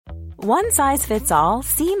One size fits all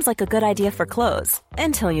seems like a good idea for clothes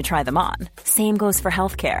until you try them on. Same goes for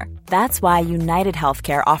healthcare. That's why United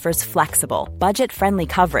Healthcare offers flexible, budget-friendly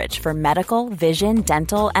coverage for medical, vision,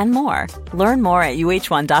 dental, and more. Learn more at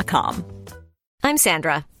uh1.com. I'm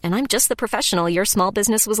Sandra, and I'm just the professional your small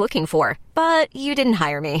business was looking for. But you didn't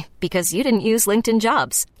hire me because you didn't use LinkedIn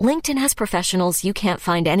Jobs. LinkedIn has professionals you can't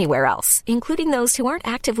find anywhere else, including those who aren't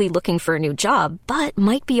actively looking for a new job, but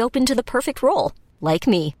might be open to the perfect role, like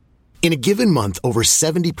me. In a given month, over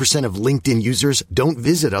 70% of LinkedIn users don't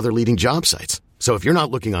visit other leading job sites. So if you're not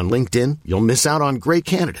looking on LinkedIn, you'll miss out on great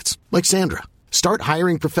candidates like Sandra. Start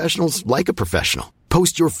hiring professionals like a professional.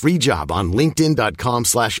 Post your free job on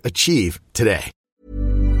linkedin.com/achieve today.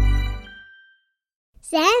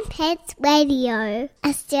 Sandpets Radio,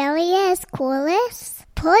 Australia's coolest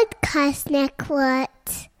podcast network.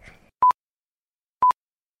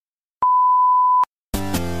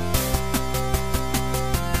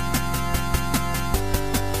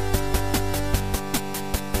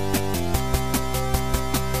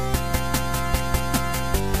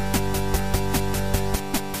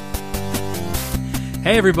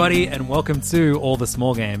 Hey everybody, and welcome to All the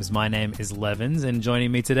Small Games. My name is Levins, and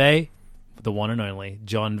joining me today, the one and only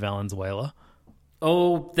John Valenzuela.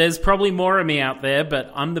 Oh, there's probably more of me out there,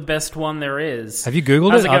 but I'm the best one there is. Have you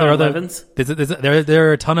Googled How's it? it going, Other Levins? there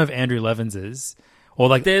are a ton of Andrew Levinses, or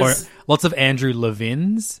lots of Andrew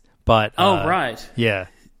Levins, but right, yeah.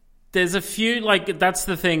 There's a few, like, that's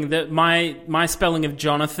the thing, that my spelling of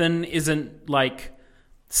Jonathan isn't like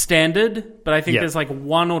standard, but I think there's like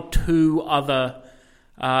one or two other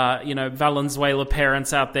Valenzuela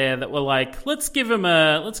parents out there that were like, let's give him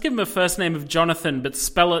a first name of Jonathan, but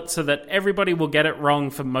spell it so that everybody will get it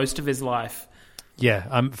wrong for most of his life.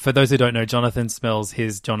 Yeah. For those who don't know, Jonathan spells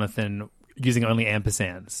his Jonathan using only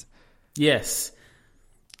ampersands. Yes.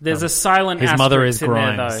 There's a silent his asterisk mother is in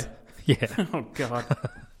Grimes. there, Yeah. Oh God.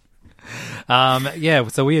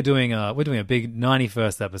 So we're doing a big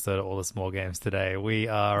 91st episode of All the Small Games today.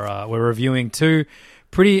 We're reviewing two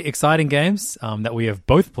pretty exciting games that we have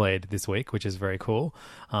both played this week, which is very cool.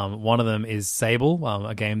 One of them is Sable,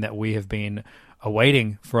 a game that we have been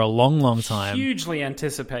awaiting for a long time. Hugely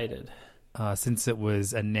anticipated. Since it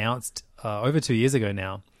was announced over 2 years ago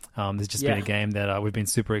now. There's just been a game that we've been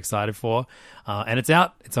super excited for. And it's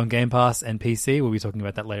out. It's on Game Pass and PC. We'll be talking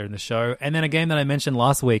about that later in the show. And then a game that I mentioned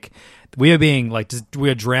last week. We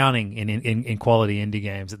are drowning in quality indie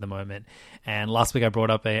games at the moment. And last week I brought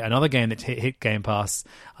up another game that hit Game Pass,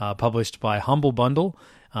 published by Humble Bundle.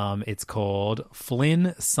 It's called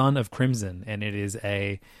Flynn, Son of Crimson. And it is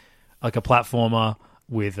a platformer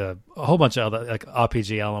with a whole bunch of other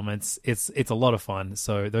RPG elements. It's a lot of fun.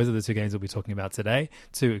 So those are the two games we'll be talking about today.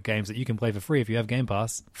 Two games that you can play for free if you have Game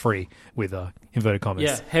Pass. Free with inverted commas.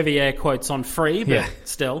 Yeah, heavy air quotes on free, but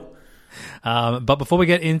still. But before we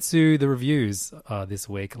get into the reviews this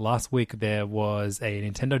week, last week there was a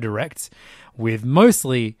Nintendo Direct with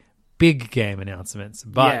mostly big game announcements.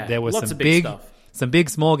 But there was some big stuff. Some big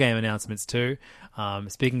small game announcements too.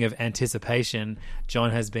 Speaking of anticipation,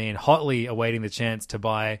 John has been hotly awaiting the chance to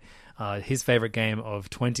buy his favorite game of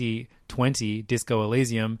 2020, Disco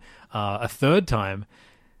Elysium, a third time.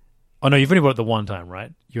 Oh no, you've only bought it the one time,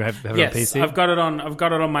 right? You have it on PC? I've got it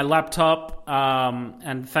on my laptop,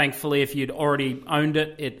 and thankfully, if you'd already owned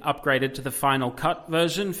it, it upgraded to the Final Cut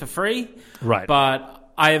version for free. Right.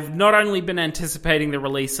 But I have not only been anticipating the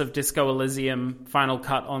release of Disco Elysium Final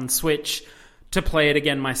Cut on Switch to play it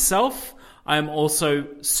again myself, I'm also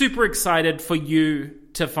super excited for you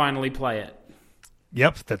to finally play it.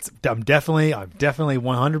 Yep, I'm definitely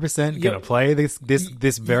 100% gonna play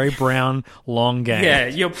this very brown long game. Yeah,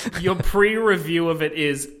 your pre-review of it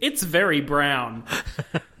is it's very brown.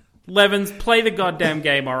 Levins, play the goddamn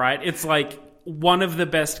game, all right? It's like one of the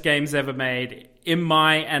best games ever made, in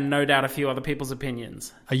my and no doubt a few other people's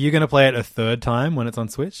opinions. Are you gonna play it a third time when it's on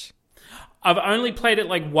Switch? I've only played it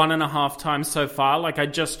like 1.5 times so far. Like, I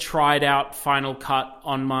just tried out Final Cut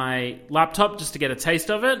on my laptop just to get a taste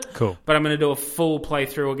of it. Cool. But I'm going to do a full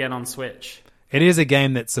playthrough again on Switch. It is a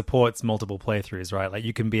game that supports multiple playthroughs, right? Like,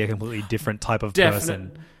 you can be a completely different type of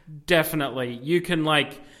person. Definitely. You can,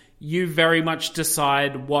 you very much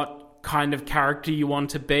decide what kind of character you want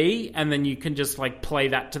to be, and then you can just, play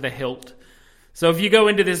that to the hilt. So if you go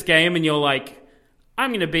into this game and you're like, I'm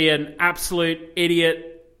going to be an absolute idiot,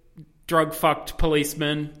 drug-fucked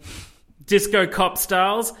policeman, disco cop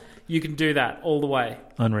styles, you can do that all the way.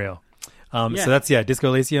 Unreal. So that's, Disco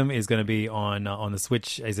Elysium is going to be on the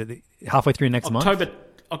Switch. Is it halfway through next month?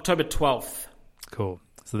 October 12th. Cool.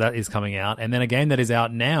 So that is coming out. And then a game that is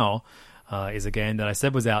out now, is a game that I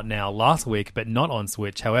said was out now last week, but not on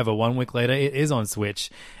Switch. However, 1 week later, it is on Switch,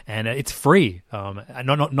 and it's free.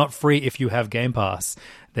 Not free if you have Game Pass.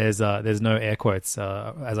 There's no air quotes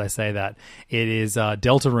as I say that. It is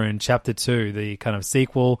Deltarune Chapter 2, the kind of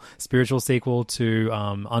spiritual sequel to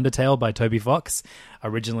Undertale by Toby Fox.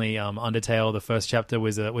 Originally, Undertale, the first chapter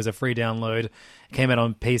was a free download. It came out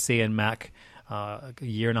on PC and Mac a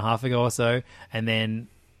year and a half ago or so, and then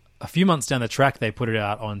a few months down the track, they put it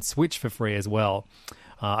out on Switch for free as well.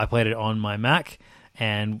 I played it on my Mac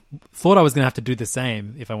and thought I was going to have to do the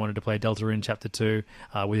same if I wanted to play Deltarune Chapter 2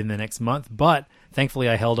 within the next month. But thankfully,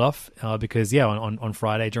 I held off because, on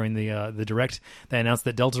Friday during the Direct, they announced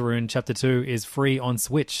that Deltarune Chapter 2 is free on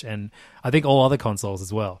Switch and I think all other consoles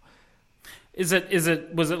as well. Was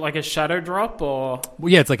it like a shadow drop or?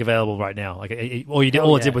 Well, yeah, it's like available right now. Like all it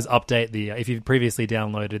did was update the. If you previously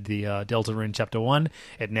downloaded the Deltarune Chapter 1,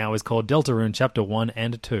 it now is called Deltarune Chapter 1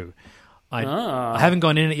 and 2. I haven't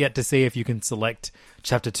gone in it yet to see if you can select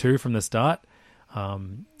Chapter 2 from the start.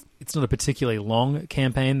 It's not a particularly long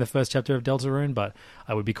campaign, the first chapter of Deltarune, but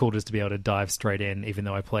it would be cool just to be able to dive straight in, even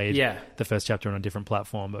though I played the first chapter on a different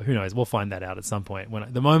platform. But who knows? We'll find that out at some point.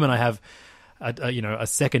 The moment I have a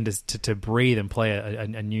second to breathe and play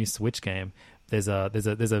a new Switch game, there's a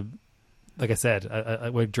like I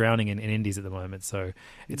said, we're drowning in indies at the moment, so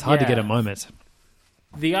it's hard to get a moment.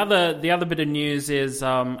 The other bit of news is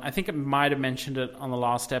I think I might have mentioned it on the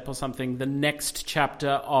last step or something. The next chapter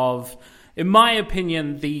of, in my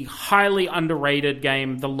opinion, the highly underrated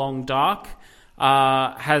game The Long Dark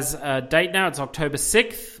has a date now. It's October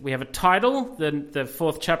 6th. We have a title. The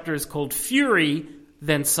fourth chapter is called Fury,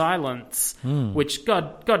 Then Silence, which,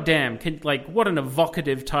 goddamn, what an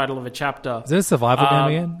evocative title of a chapter. Is it a survival game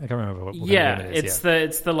again? I can't remember what yeah, game it is.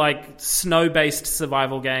 It's the like snow-based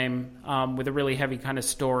survival game with a really heavy kind of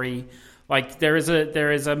story. Like there is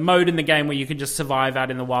a mode in the game where you can just survive out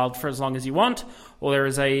in the wild for as long as you want, or there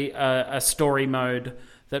is a story mode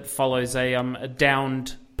that follows a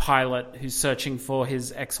downed pilot who's searching for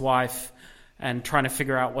his ex-wife and trying to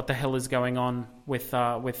figure out what the hell is going on with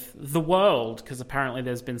the world, because apparently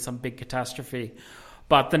there's been some big catastrophe.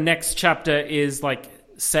 But the next chapter is like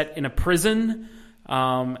set in a prison,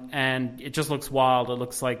 and it just looks wild. It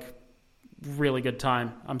looks like really good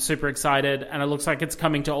time. I'm super excited, and it looks like it's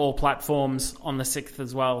coming to all platforms on the 6th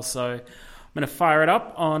as well. So I'm going to fire it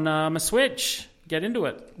up on my Switch. Get into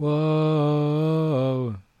it.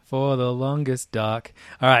 Whoa, for the longest dark.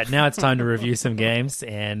 All right, now it's time to review some games,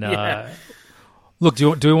 and look,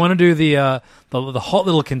 do we want to do the hot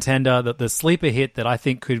little contender, the sleeper hit that I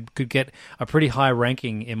think could get a pretty high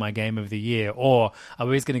ranking in my game of the year, or are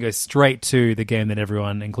we just going to go straight to the game that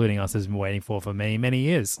everyone, including us, has been waiting for many, many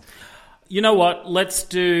years? You know what? Let's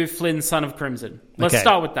do Flynn, Son of Crimson. Let's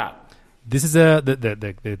start with that. This is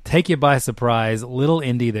the take you by surprise little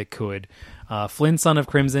indie that could. Flynn, Son of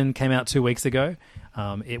Crimson came out 2 weeks ago.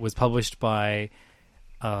 It was published by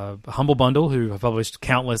Humble Bundle, who have published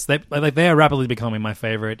countless. They are rapidly becoming my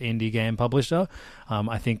favorite indie game publisher.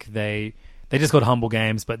 I think they just called Humble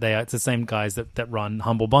Games, but it's the same guys that run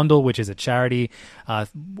Humble Bundle, which is a charity.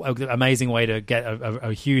 Amazing way to get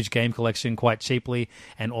a huge game collection quite cheaply,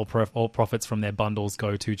 and all profits from their bundles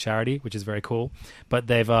go to charity, which is very cool. But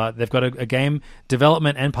they've got a game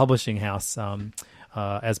development and publishing house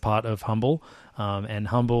as part of Humble. And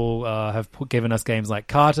Humble have given us games like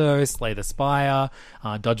Kato, Slay the Spire,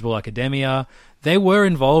 Dodgeball Academia. They were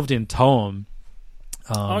involved in Toem.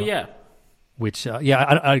 Which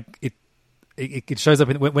it shows up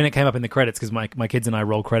when it came up in the credits, because my kids and I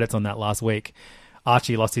rolled credits on that last week.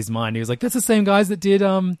 Archie lost his mind. He was like, "That's the same guys that did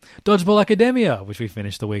Dodgeball Academia," which we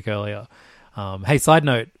finished a week earlier. Hey, side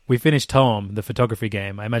note, we finished Toem, the photography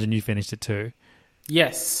game. I imagine you finished it too.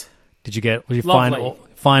 Yes. Did you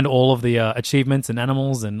find all of the achievements and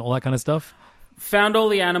animals and all that kind of stuff? Found all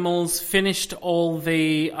the animals, finished all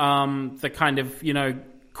the kind of,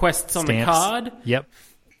 quests on the card. Yep.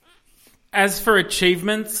 As for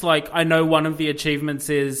achievements, I know one of the achievements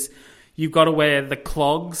is you've got to wear the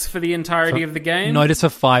clogs for the entirety of the game. Notice for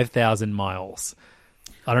 5,000 miles.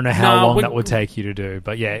 I don't know how long that would take you to do,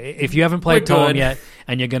 but yeah, if you haven't played Toem yet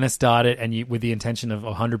and you're going to start it and with the intention of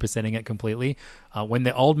 100%ing it completely, when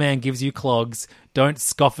the old man gives you clogs, don't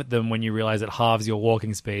scoff at them when you realize it halves your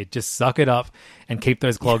walking speed. Just suck it up and keep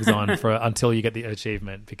those clogs on until you get the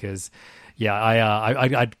achievement, because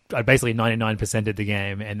I basically 99%ed the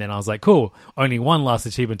game, and then I was like, cool, only one last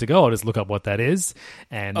achievement to go. I'll just look up what that is,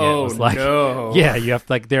 and it was like, no. yeah, you have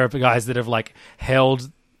there are guys that have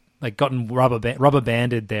held gotten rubber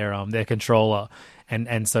banded their controller,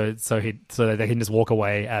 and so that they can just walk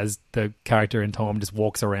away as the character in Tom just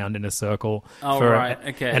walks around in a circle for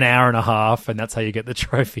an hour and a half, and that's how you get the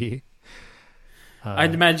trophy.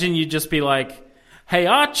 I'd imagine you'd just be like, "Hey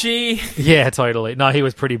Archie." Yeah, totally. No, he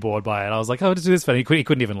was pretty bored by it. I was like, "Oh, just do this for." He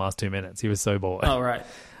couldn't even last 2 minutes. He was so bored. Oh right.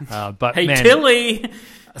 But hey man, Tilly.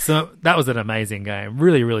 So that was an amazing game.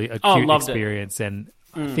 Really, really a cute experience, and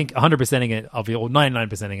I think 100%ing it, or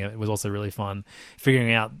 99%ing it, was also really fun.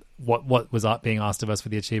 Figuring out what was being asked of us for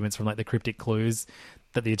the achievements from like the cryptic clues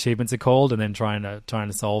that the achievements are called, and then trying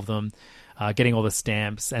to solve them. Getting all the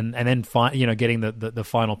stamps, and then getting the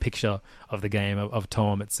final picture of the game of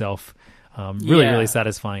Toem itself. Really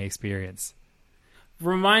satisfying experience.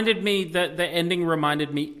 The ending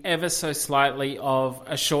reminded me ever so slightly of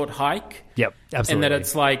A Short Hike. Yep, absolutely. And that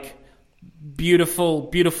it's like beautiful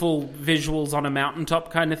visuals on a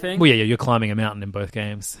mountaintop kind of thing. Well, yeah, you're climbing a mountain in both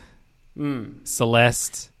games.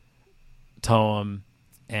 Celeste, Toem,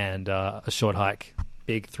 and A Short Hike.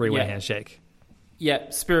 Big three-way handshake. Yeah,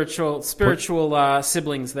 spiritual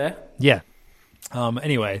siblings there. Yeah.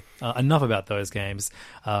 Anyway, enough about those games.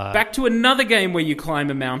 Back to another game where you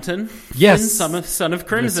climb a mountain. Yes. Son of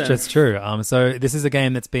Crimson. That's true. So this is a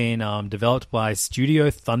game that's been developed by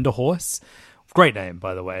Studio Thunderhorse. Great name,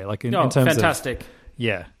 by the way. Like in terms fantastic. Of...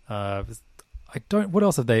 Yeah. What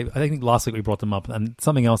else have they... I think last week we brought them up, and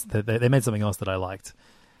something else... They made something else that I liked.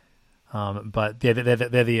 But they're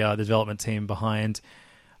the development team behind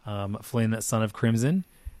Flynn, Son of Crimson.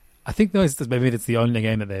 I think maybe that's the only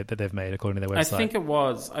game that they've made, according to their website. I think it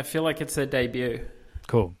was. I feel like it's their debut.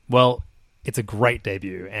 Cool. Well, it's a great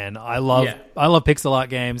debut, and I love pixel art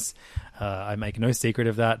games. I make no secret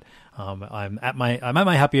of that. I'm at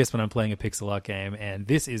my happiest when I'm playing a pixel art game, and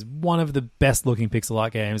this is one of the best looking pixel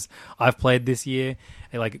art games I've played this year.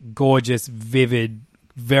 They're like gorgeous, vivid,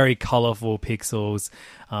 very colorful pixels,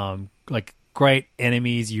 like great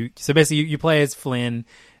enemies. So basically you play as Flynn,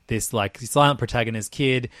 this like silent protagonist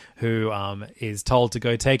kid who is told to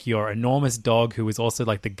go take your enormous dog, who is also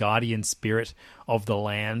like the guardian spirit of the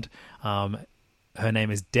land. Her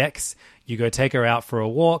name is Dex. You go take her out for a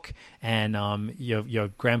walk, and your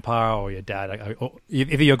grandpa or your dad,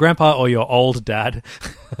 either your grandpa or your old dad,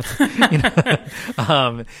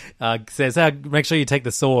 says, "Make sure you take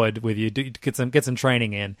the sword with you. Get some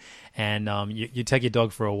training in." And you take your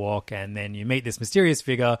dog for a walk, and then you meet this mysterious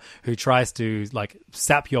figure who tries to like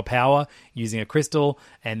sap your power using a crystal,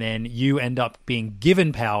 and then you end up being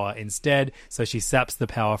given power instead. So she saps the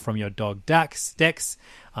power from your dog Dex,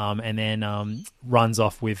 and then runs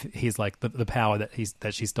off with his like the power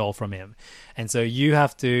that she stole from him. And so you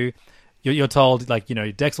have to, you're told like,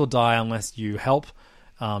 Dex will die unless you help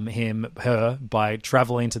her by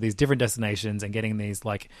traveling to these different destinations and getting these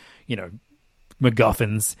like,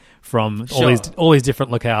 MacGuffins from all these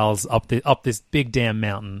different locales up this big damn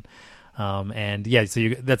mountain. And yeah, so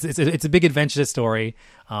it's a big adventure story,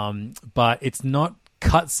 but it's not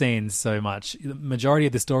cutscenes so much. The majority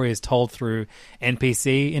of the story is told through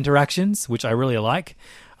NPC interactions, which I really like.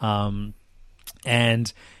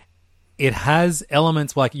 And it has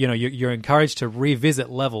elements like, you're encouraged to revisit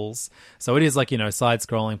levels. So it is like,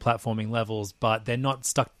 side-scrolling platforming levels, but they're not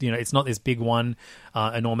stuck, it's not this big one,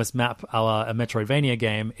 enormous map a la a Metroidvania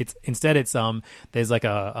game. Instead, there's like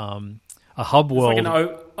a hub world, it's like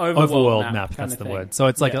an overworld map. That's the word. So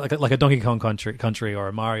it's like a Donkey Kong country or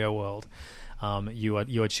a Mario world. You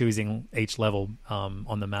are choosing each level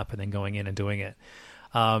on the map and then going in and doing it.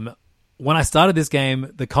 When I started this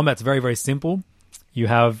game, the combat's very, very simple. You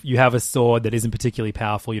have a sword that isn't particularly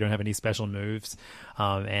powerful. You don't have any special moves,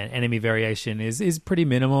 and enemy variation is pretty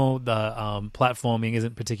minimal. The platforming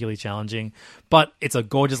isn't particularly challenging, but it's a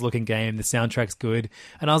gorgeous looking game. The soundtrack's good,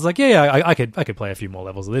 and I was like, I could play a few more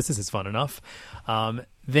levels of this. This is fun enough.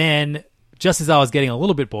 Then, just as I was getting a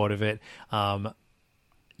little bit bored of it,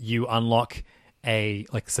 you unlock a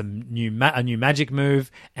new magic move,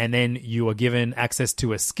 and then you are given access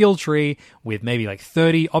to a skill tree with maybe like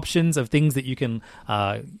 30 options of things that you can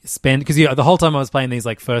spend. Because the whole time I was playing these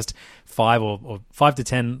like first 5 or 5 to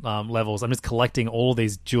 10 levels, I'm just collecting all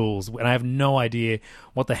these jewels, and I have no idea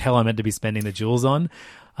what the hell I'm meant to be spending the jewels on.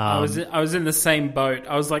 I was in the same boat.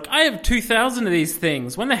 I was like, I have 2,000 of these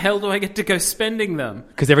things. When the hell do I get to go spending them?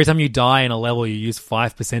 Because every time you die in a level, you use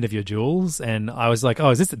 5% of your jewels, and I was like, oh,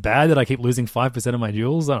 is this bad that I keep losing 5% of my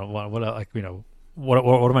jewels? I don't know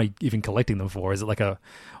what am I even collecting them for? Is it like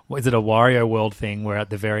is it a Wario World thing where at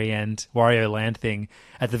the very end, Wario Land thing,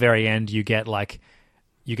 at the very end you get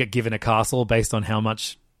given a castle based on how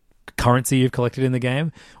much currency you've collected in the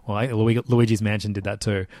game. Well, Luigi's Mansion did that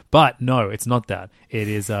too, but no, it's not that. It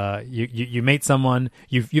is you meet someone.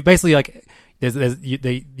 You basically like you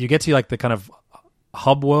get to like the kind of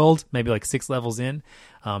hub world, maybe like 6 levels in.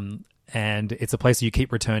 And it's a place you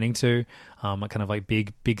keep returning to, a kind of like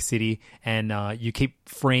big city, and you keep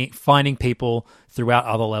finding people throughout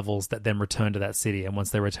other levels that then return to that city. And once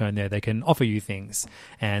they return there, they can offer you things.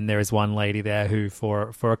 And there is one lady there who,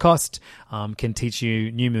 for a cost, can teach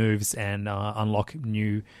you new moves and unlock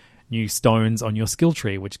new stones on your skill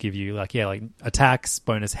tree, which give you like attacks,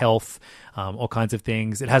 bonus health, all kinds of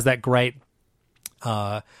things. It has that great,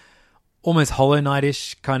 almost Hollow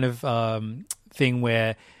Knight-ish kind of thing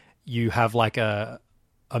where you have like a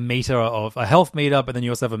meter of a health meter, but then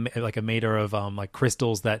you also have a meter of like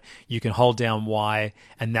crystals that you can hold down Y,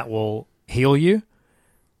 and that will heal you.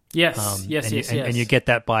 Yes, yes. And you get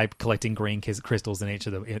that by collecting green crystals in each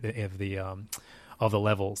of the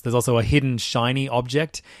levels. There's also a hidden shiny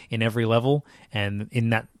object in every level, and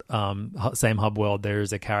in that same hub world, there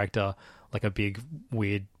is a character like a big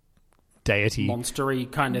weird deity, monstery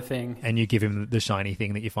kind of thing, and you give him the shiny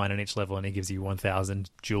thing that you find on each level, and he gives you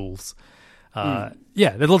 1,000 jewels. Yeah,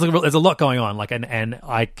 there's a lot going on. Like, and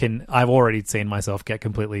I've already seen myself get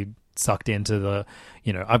completely sucked into the,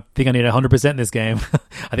 I think I need 100% in this game.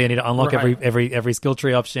 I think I need to unlock every skill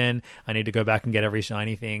tree option. I need to go back and get every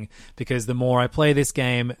shiny thing, because the more I play this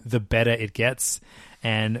game, the better it gets.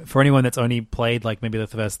 And for anyone that's only played like maybe the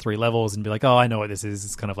first 3 levels and be like, oh, I know what this is.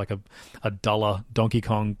 It's kind of like a duller Donkey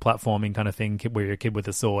Kong platforming kind of thing where you're a kid with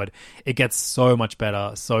a sword. It gets so much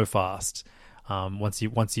better so fast. Once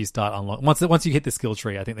you start once you hit the skill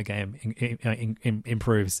tree, I think the game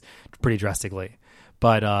improves pretty drastically.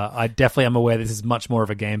 But I definitely am aware this is much more of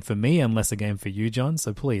a game for me and less a game for you, John.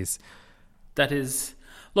 So please. That is,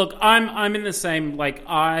 look, I'm in the same, like,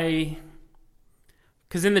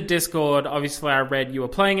 because in the Discord, obviously, I read you were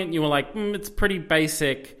playing it, and you were like, it's pretty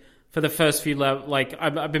basic for the first few levels. Like,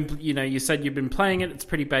 I've been, you said you've been playing it, it's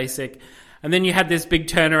pretty basic. And then you had this big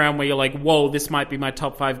turnaround where you're like, whoa, this might be my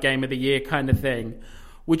top 5 game of the year kind of thing.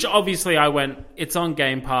 Which obviously I went, it's on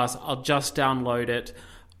Game Pass, I'll just download it.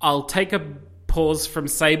 I'll take a pause from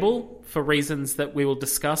Sable for reasons that we will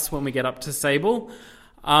discuss when we get up to Sable.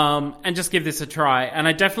 And just give this a try. And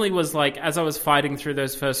I definitely was like, as I was fighting through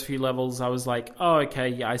those first few levels, I was like, oh, okay,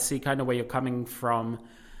 yeah, I see kind of where you're coming from.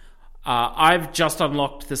 I've just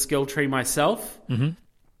unlocked the skill tree myself. Mm-hmm.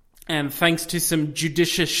 And thanks to some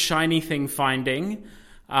judicious shiny thing finding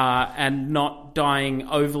and not dying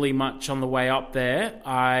overly much on the way up there,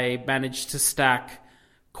 I managed to stack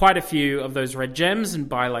quite a few of those red gems and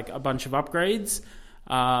buy like a bunch of upgrades.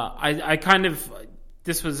 I kind of...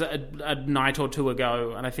 This was a night or two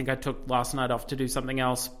ago, and I think I took last night off to do something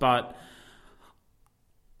else, but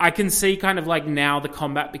I can see kind of like now the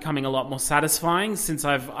combat becoming a lot more satisfying since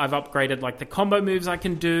I've upgraded like the combo moves I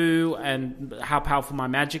can do and how powerful my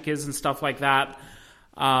magic is and stuff like that.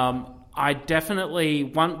 I definitely...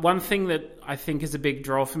 One thing that I think is a big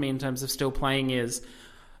draw for me in terms of still playing is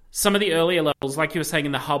some of the earlier levels, like you were saying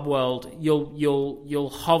in the hub world, you'll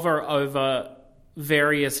hover over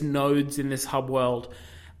various nodes in this hub world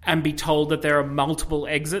and be told that there are multiple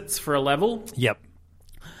exits for a level. Yep.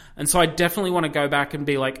 And so I definitely want to go back and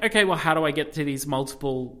be like, okay, well, how do I get to these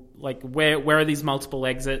multiple, like, where are these multiple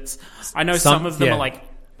exits? I know some of them are like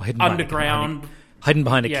underground. Hidden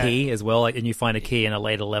behind a key as well, like, and you find a key in a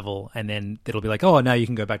later level, and then it'll be like, oh, now you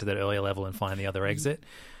can go back to that earlier level and find the other exit.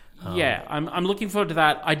 Yeah, I'm looking forward to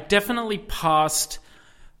that. I definitely passed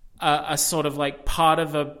a sort of like part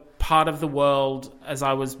of the world as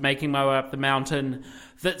I was making my way up the mountain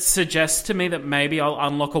that suggests to me that maybe I'll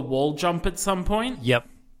unlock a wall jump at some point. Yep.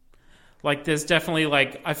 Like, there's definitely,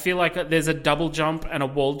 like, I feel like there's a double jump and a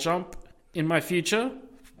wall jump in my future.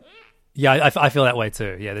 Yeah, I feel that way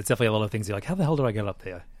too. Yeah, there's definitely a lot of things you're like, how the hell do I get up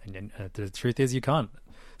there? And the truth is you can't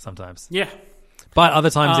sometimes. Yeah. But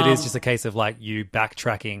other times it is just a case of, like, you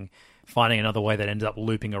backtracking, finding another way that ends up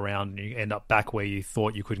looping around, and you end up back where you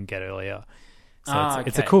thought you couldn't get earlier. So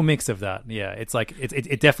it's a cool mix of that. Yeah, it's like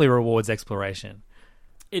it definitely rewards exploration.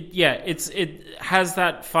 It has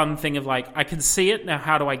that fun thing of like, I can see it now.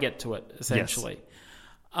 How do I get to it? Essentially,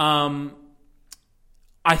 yes.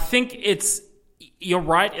 I think you're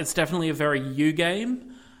right. It's definitely a very you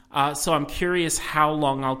game. So I'm curious how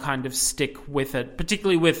long I'll kind of stick with it,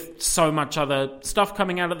 particularly with so much other stuff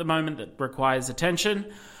coming out at the moment that requires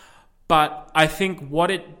attention. But I think what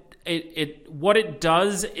it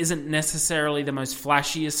does isn't necessarily the most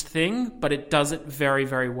flashiest thing, but it does it very,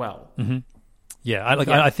 very well. Mm-hmm. Yeah,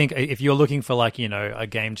 I think if you're looking for like, you know, a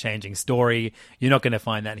game-changing story, you're not going to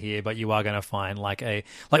find that here, but you are going to find like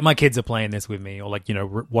my kids are playing this with me, or like, you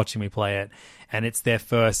know, watching me play it, and it's their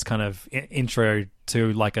first kind of intro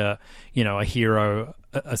to like a, you know, a hero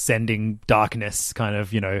ascending darkness kind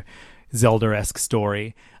of, you know, Zelda-esque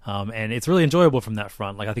story. And it's really enjoyable from that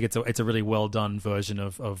front. Like, I think it's a really well done version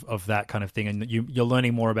of that kind of thing. And you're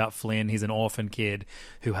learning more about Flynn. He's an orphan kid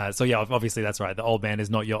who has, so yeah, obviously that's right. The old man is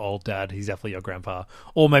not your old dad. He's definitely your grandpa,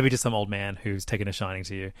 or maybe just some old man who's taken a shining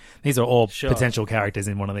to you. These are all potential characters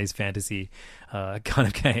in one of these fantasy kind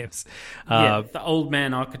of games. The old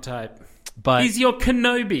man archetype. But he's your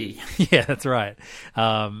Kenobi. Yeah, that's right.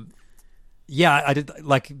 Yeah, I did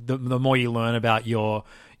like the more you learn about your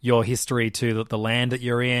history to the land that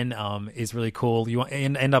you're in is really cool. You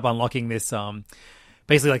end up unlocking this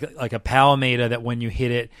basically like a power meter that when you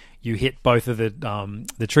hit it, you hit both of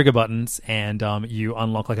the trigger buttons, and you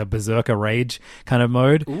unlock like a berserker rage kind of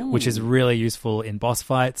mode. Ooh. Which is really useful in boss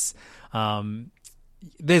fights.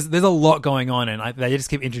 There's a lot going on, and they just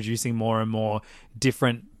keep introducing more and more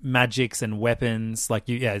different magics and weapons. Like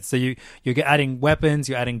so you're adding weapons,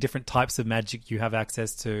 you're adding different types of magic you have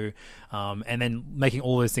access to, and then making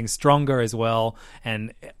all those things stronger as well.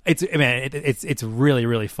 And it's really,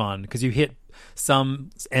 really fun because you hit some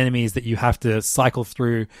enemies that you have to cycle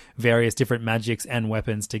through various different magics and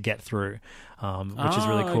weapons to get through, which is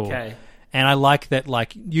really cool. Okay. And I like that,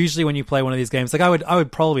 like, usually when you play one of these games, like, I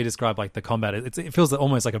would probably describe, like, the combat, it feels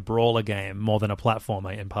almost like a brawler game more than a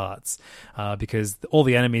platformer in parts, because all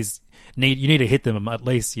the enemies you need to hit them at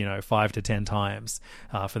least, you know, 5 to 10 times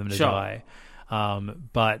for them to die.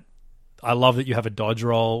 But I love that you have a dodge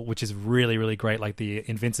roll, which is really, really great. Like, the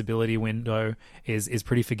invincibility window is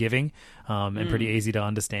pretty forgiving and pretty easy to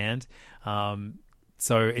understand.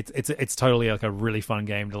 So it's totally, like, a really fun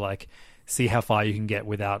game to, like, see how far you can get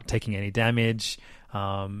without taking any damage,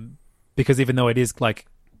 because even though it is like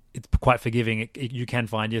it's quite forgiving, you can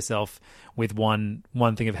find yourself with one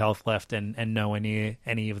thing of health left and nowhere near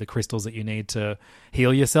any of the crystals that you need to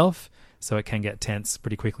heal yourself, so it can get tense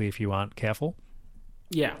pretty quickly if you aren't careful.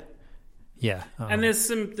 Yeah And there's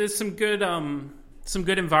some good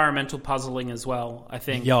environmental puzzling as well, I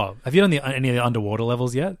think. Have you done any of the underwater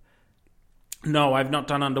levels yet? No, I've not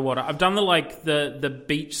done underwater. I've done the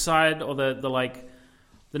beach side, or the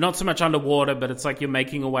not so much underwater, but it's like you're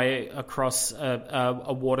making a way across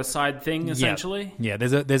a waterside thing, essentially. Yeah.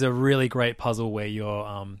 There's a really great puzzle where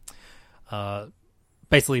you're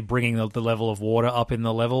basically bringing the level of water up in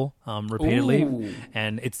the level repeatedly. Ooh.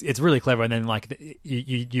 And it's really clever. And then like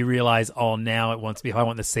you realize, now if I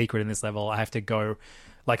want the secret in this level, I have to go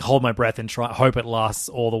like hold my breath and hope it lasts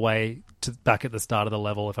all the way to back at the start of the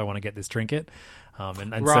level if I want to get this trinket.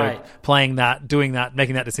 And right. So playing that, doing that,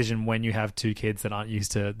 making that decision when you have two kids that aren't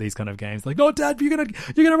used to these kind of games, like, no, Dad, you're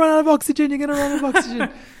gonna run out of oxygen. You're gonna run out of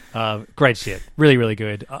oxygen. Great shit. Really, really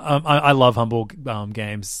good. I love Humble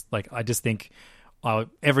games. Like, I just think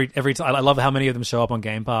every time, I love how many of them show up on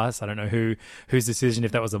Game Pass. I don't know whose decision,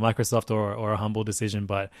 if that was a Microsoft or a Humble decision,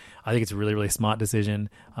 but I think it's a really, really smart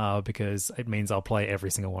decision because it means I'll play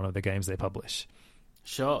every single one of the games they publish.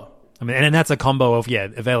 Sure. I mean, and that's a combo of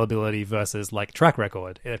availability versus like track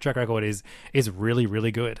record. Track record is really,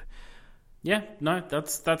 really good. Yeah, no,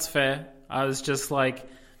 that's fair. I was just like,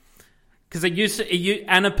 because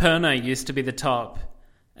Annapurna used to be the top,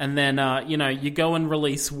 and then you go and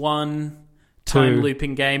release one time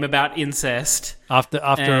looping game about incest after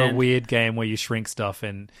a weird game where you shrink stuff,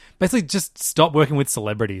 and basically just stop working with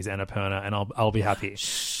celebrities, Annapurna, and I'll be happy.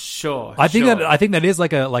 Sure. I think that is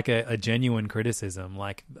like a genuine criticism.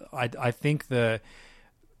 Like I think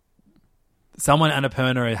someone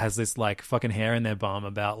Annapurna has this like fucking hair in their bum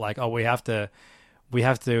about like, we have to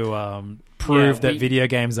prove that video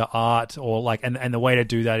games are art, or like, and the way to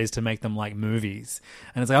do that is to make them like movies.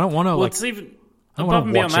 And it's like, I don't want to it's even above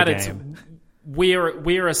and beyond that. It's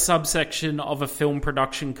we're a subsection of a film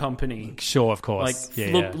production company. Sure, of course.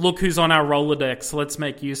 Like, look who's on our Rolodex. Let's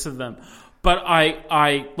make use of them. But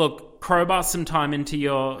I crowbar some time into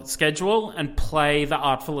your schedule and play The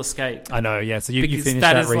Artful Escape. I know, yeah. So you finished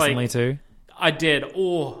that recently too? I did.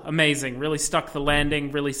 Oh, amazing. Really stuck the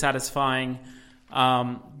landing, really satisfying.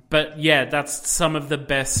 But yeah, that's some of the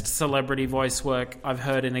best celebrity voice work I've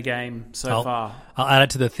heard in a game so far. I'll add it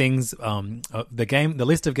to the things, the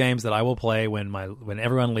list of games that I will play when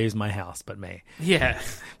everyone leaves my house but me. Yeah.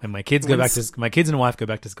 When my kids my kids and wife go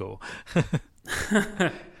back to school.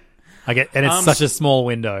 It's such a small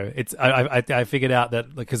window. I figured out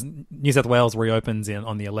that because New South Wales reopens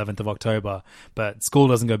on the 11th of October, but school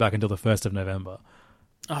doesn't go back until the 1st of November.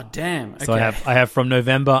 Oh, damn. Okay. So I have from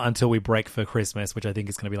November until we break for Christmas, which I think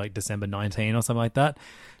is going to be like December 19 or something like that,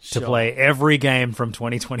 to play every game from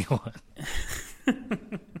 2021.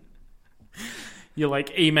 You're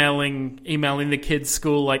like emailing the kids'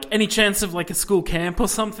 school, like, any chance of like a school camp or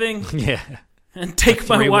something? Yeah. And take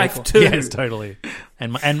my wife too. Yes, totally.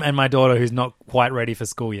 And my daughter, who's not quite ready for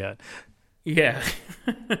school yet. Yeah.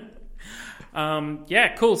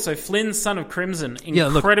 Yeah, cool. So Flynn, Son of Crimson,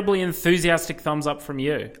 incredibly enthusiastic thumbs up from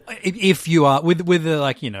you. If you are with the,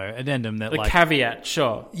 like, you know, addendum that, the like, caveat,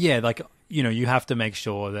 sure. Yeah, like, you know, you have to make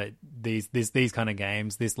sure that these kind of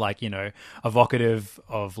games, this, like, you know, evocative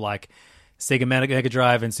of like Sega Mega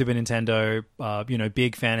Drive and Super Nintendo, you know,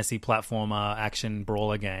 big fantasy platformer action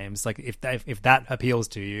brawler games. Like, if that appeals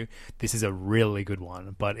to you, this is a really good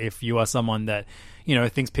one. But if you are someone that, you know,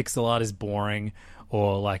 thinks pixel art is boring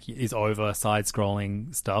or like is over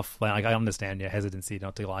side-scrolling stuff, like, I understand your hesitancy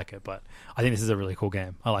not to like it, but I think this is a really cool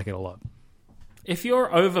game. I like it a lot. If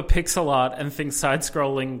you're over pixel art and think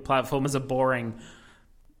side-scrolling platformers are boring,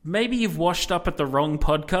 maybe you've washed up at the wrong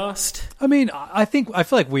podcast. I mean, I feel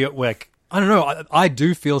like we're I don't know. I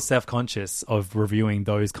do feel self-conscious of reviewing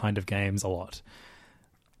those kind of games a lot.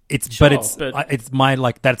 It's my,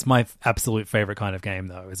 like, that's my absolute favorite kind of game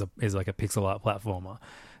though. Is like a pixel art platformer.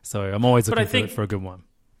 So I'm always looking for a good one.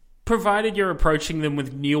 Provided you're approaching them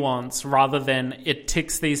with nuance rather than it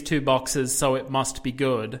ticks these two boxes, so it must be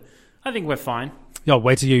good, I think we're fine. Yo,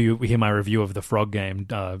 wait till you hear my review of the frog game,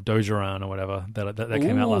 Dojoran or whatever that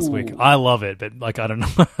came out last week. I love it, but like, I don't know.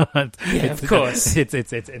 Of course, it's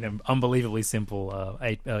an unbelievably simple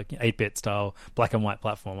 8-bit style black and white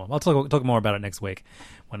platformer. I'll talk more about it next week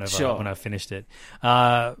when I've finished it.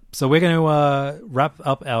 So we're going to wrap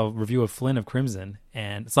up our review of Flynn of Crimson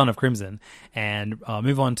and Son of Crimson and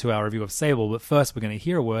move on to our review of Sable. But first, we're going to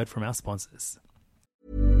hear a word from our sponsors.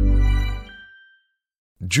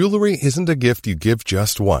 Jewelry isn't a gift you give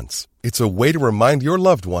just once. It's a way to remind your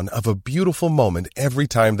loved one of a beautiful moment every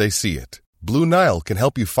time they see it. Blue Nile can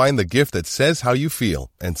help you find the gift that says how you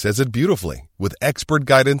feel and says it beautifully, with expert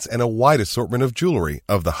guidance and a wide assortment of jewelry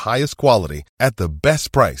of the highest quality at the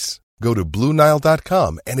best price. Go to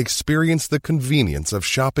BlueNile.com and experience the convenience of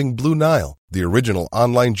shopping Blue Nile, the original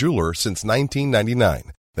online jeweler since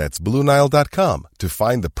 1999. That's BlueNile.com to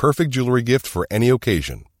find the perfect jewelry gift for any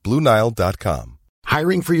occasion. BlueNile.com.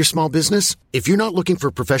 Hiring for your small business? If you're not looking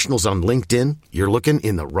for professionals on LinkedIn, you're looking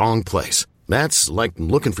in the wrong place. That's like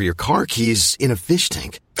looking for your car keys in a fish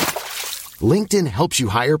tank. LinkedIn helps you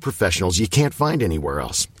hire professionals you can't find anywhere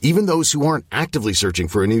else, even those who aren't actively searching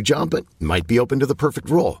for a new job but might be open to the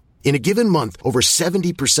perfect role. In a given month, over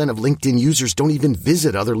 70% of LinkedIn users don't even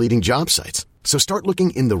visit other leading job sites. So start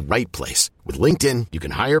looking in the right place. With LinkedIn, you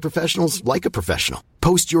can hire professionals like a professional.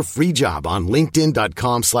 Post your free job on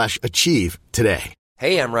linkedin.com/achieve today.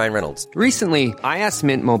 Hey, I'm Ryan Reynolds. Recently, I asked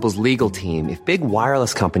Mint Mobile's legal team if big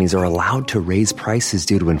wireless companies are allowed to raise prices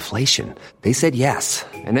due to inflation. They said yes.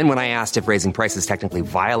 And then when I asked if raising prices technically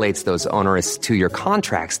violates those onerous 2-year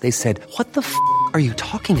contracts, they said, "What the f*** are you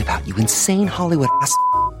talking about, you insane Hollywood ass?"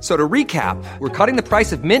 So to recap, we're cutting the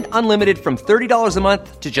price of Mint Unlimited from $30 a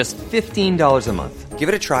month to just $15 a month. Give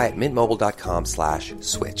it a try at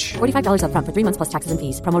mintmobile.com/switch. $45 up front for 3 months plus taxes and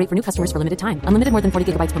fees. Promo rate for new customers for limited time. Unlimited more than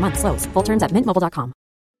 40 gigabytes per month. Slows full terms at mintmobile.com.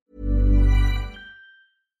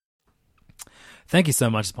 Thank you so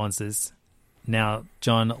much, sponsors. Now,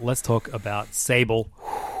 John, let's talk about Sable.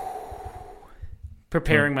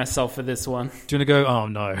 Preparing myself for this one. Do you want to go? Oh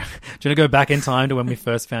no! Do you want to go back in time to when we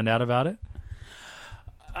first found out about it?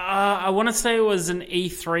 I want to say it was an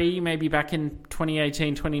E3, maybe back in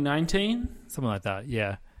 2018, 2019. Something like that,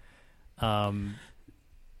 yeah.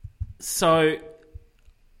 So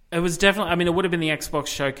it was definitely, I mean, it would have been the Xbox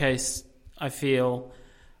showcase, I feel.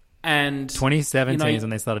 And 2017 is when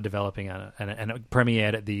they started developing it, and it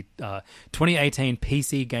premiered at the 2018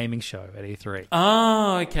 PC gaming show at E3.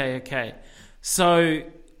 Oh, okay. So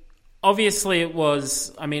obviously it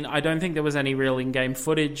was, I mean, I don't think there was any real in-game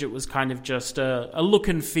footage. It was kind of just a look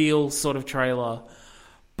and feel sort of trailer.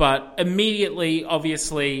 But immediately,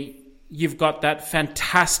 obviously, you've got that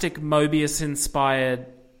fantastic Mobius-inspired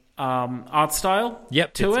art style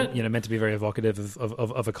to it. You know, meant to be very evocative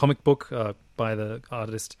of a comic book by the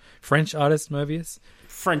French artist Mobius.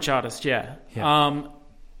 French artist, yeah.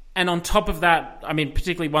 And on top of that, I mean,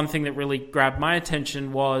 particularly one thing that really grabbed my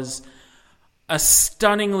attention was a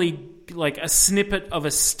snippet of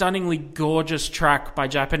a stunningly gorgeous track by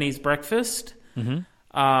Japanese Breakfast,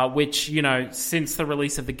 which, you know, since the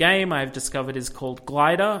release of the game, I've discovered is called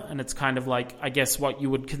Glider, and it's kind of like, I guess, what you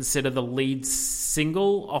would consider the lead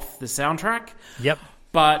single off the soundtrack. Yep.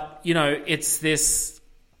 But, you know, it's this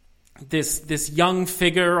this young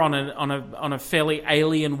figure on a fairly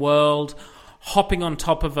alien world, hopping on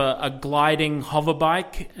top of a gliding hover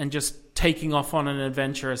bike and just taking off on an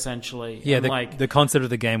adventure, essentially. Yeah, and the concept of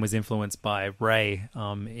the game was influenced by Rey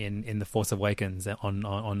in The Force Awakens on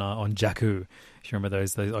Jakku. If you remember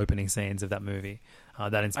those opening scenes of that movie,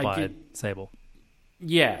 that inspired Sable.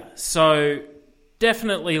 Yeah, so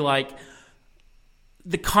definitely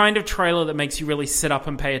the kind of trailer that makes you really sit up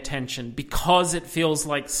and pay attention, because it feels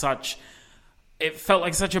like it felt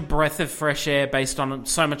like such a breath of fresh air based on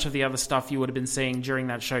so much of the other stuff you would have been seeing during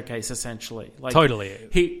that showcase, essentially.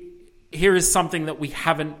 Totally. Here is something that we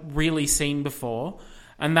haven't really seen before,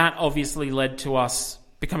 and that obviously led to us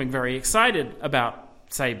becoming very excited about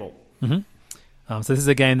Sable. Mm-hmm. So this is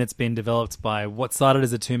a game that's been developed by what started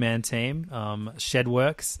as a two-man team,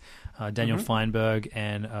 Shedworks, Daniel Feinberg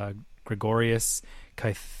and Gregorius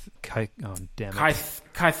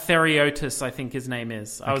Kytheriotis, I think his name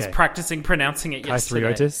is. I was practicing pronouncing it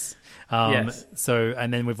yesterday. Kytheriotis. Yes. So,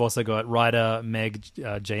 and then we've also got writer Meg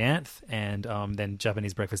Jayanth, and then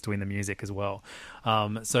Japanese Breakfast doing the music as well.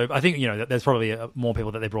 So I think there's probably more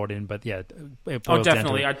people that they brought in, but yeah.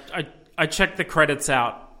 Definitely. I checked the credits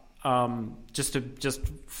out just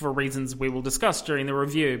for reasons we will discuss during the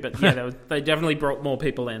review. But yeah, they definitely brought more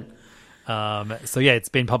people in. So yeah, it's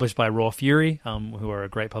been published by Raw Fury, who are a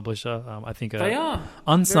great publisher. I think they are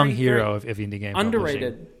unsung hero of indie game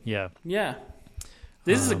underrated. Publishing. Yeah. Yeah.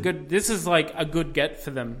 This is a good get for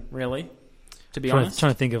them, really. To be honest,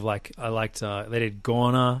 trying to think of I liked they did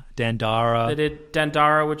Gorna, Dandara. They did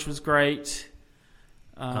Dandara, which was great.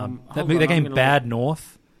 That game Bad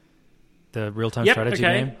North, the real-time strategy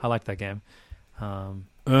game. I like that game.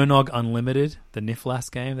 Ernog Unlimited, the Niflas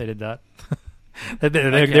game. They did that.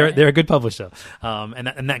 They're a good publisher,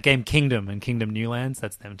 and that game Kingdom and Kingdom Newlands,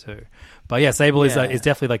 that's them too. But yeah, Sable is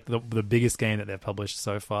definitely the biggest game that they've published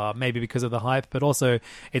so far. Maybe because of the hype, but also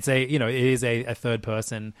it is a third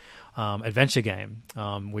person adventure game,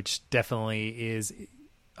 which definitely is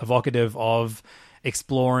evocative of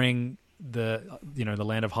exploring the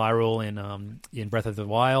land of Hyrule in Breath of the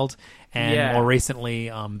Wild, and more recently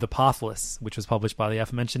The Pathless, which was published by the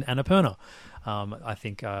aforementioned Annapurna. I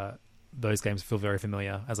think those games feel very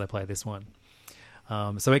familiar as I play this one.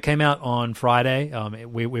 So it came out on Friday.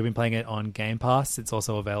 We've been playing it on Game Pass. It's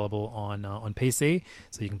also available on PC,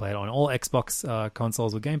 so you can play it on all Xbox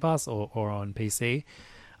consoles with Game Pass or on PC.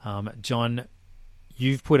 John,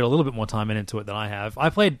 you've put a little bit more time into it than I have. I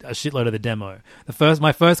played a shitload of the demo.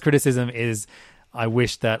 My first criticism is I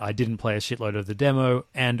wish that I didn't play a shitload of the demo,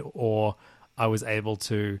 or I was able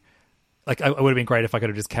to... it would have been great if I could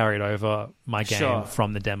have just carried over my game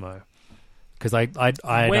from the demo. Because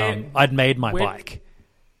I'd made my bike.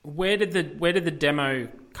 Where did the demo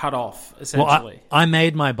cut off? Essentially, I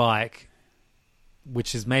made my bike,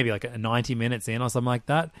 which is maybe 90 minutes in or something like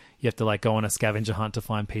that. You have to go on a scavenger hunt to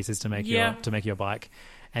find pieces to make your bike,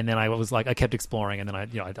 and then I kept exploring, and then I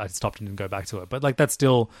stopped and didn't go back to it. But that's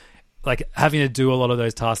still having to do a lot of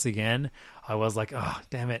those tasks again. I was like, oh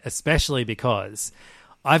damn it, especially because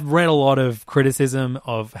I've read a lot of criticism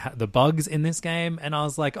of the bugs in this game, and I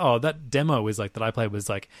was like, oh, that demo was that I played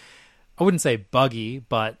was I wouldn't say buggy,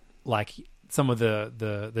 but some of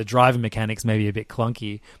the driving mechanics may be a bit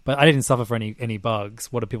clunky, but I didn't suffer for any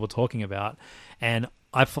bugs. What are people talking about? And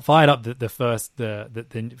I fired up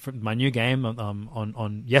my new game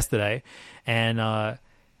on yesterday, and I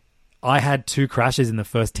had 2 crashes in the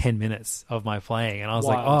first 10 minutes of my playing, and I was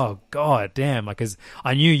like, oh god damn, because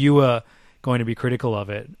I knew you were going to be critical of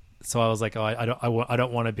it, so I was like, oh, I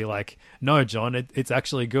don't want to be like, no, John, it's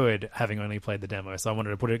actually good, having only played the demo. So I wanted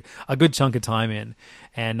to put a good chunk of time in,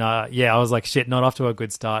 and I was like, shit, not off to a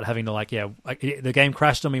good start, having to the game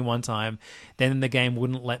crashed on me one time, then the game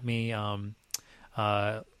wouldn't let me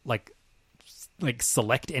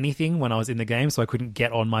select anything when I was in the game, so I couldn't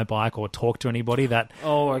get on my bike or talk to anybody. That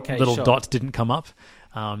little dot didn't come up,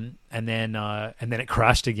 and then it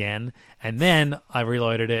crashed again, and then I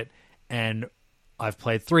reloaded it. And I've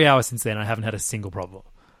played 3 hours since then. I haven't had a single problem.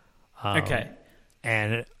 And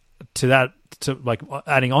adding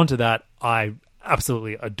on to that, I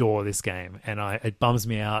absolutely adore this game, and it bums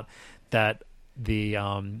me out that the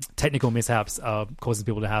technical mishaps causes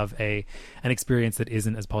people to have an experience that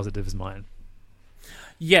isn't as positive as mine.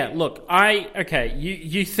 Yeah, look,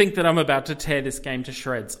 you think that I'm about to tear this game to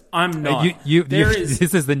shreds. I'm not.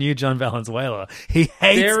 This is the new John Valenzuela. He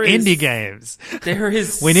hates indie games. There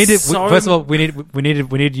is first of all, we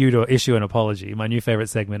need you to issue an apology. My new favorite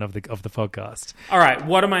segment of the podcast. All right,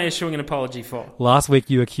 what am I issuing an apology for? Last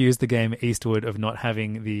week you accused the game Eastward of not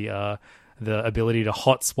having the ability to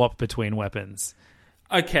hot swap between weapons.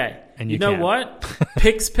 Okay. And you know what?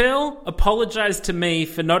 Pixpill apologized to me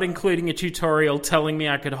for not including a tutorial telling me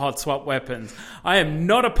I could hot swap weapons. I am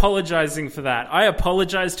not apologizing for that. I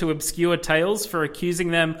apologize to Obscure Tales for accusing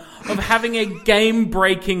them of having a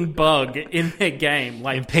game-breaking bug in their game.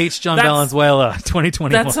 Like, impeach John Valenzuela,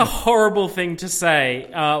 2021. That's a horrible thing to say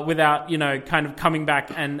without, kind of coming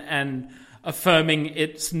back and affirming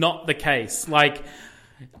it's not the case. Like,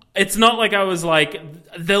 it's not like I was like,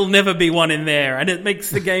 there'll never be one in there, and it makes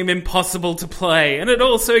the game impossible to play, and it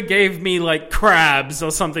also gave me, like, crabs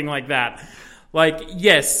or something like that. Like,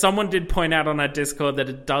 yes, someone did point out on our Discord that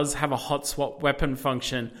it does have a hot swap weapon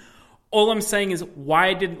function. All I'm saying is,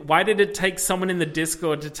 why did it take someone in the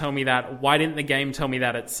Discord to tell me that? Why didn't the game tell me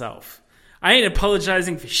that itself? I ain't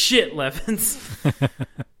apologizing for shit, Levins.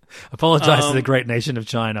 Apologize to the great nation of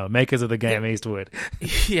China, makers of the game Eastwood.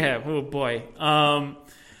 Yeah, oh boy.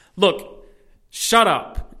 Look, shut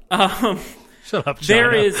up. Shut up,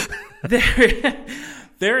 China.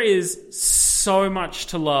 There is so much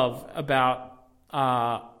to love about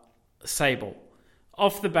Sable.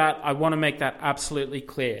 Off the bat, I want to make that absolutely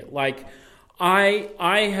clear. Like,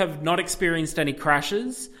 I have not experienced any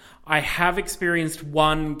crashes. I have experienced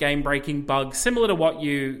one game-breaking bug similar to what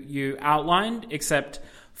you outlined, except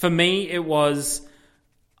for me it was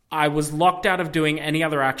I was locked out of doing any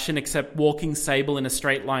other action except walking Sable in a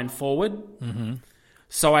straight line forward. Mm-hmm.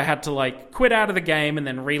 So I had to, like, quit out of the game and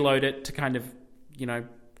then reload it to kind of,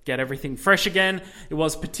 get everything fresh again. It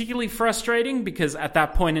was particularly frustrating because at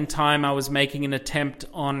that point in time I was making an attempt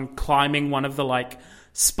on climbing one of the, like,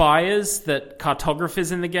 spires that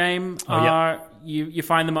cartographers in the game you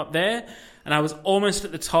find them up there, and I was almost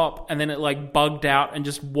at the top, and then it, like, bugged out and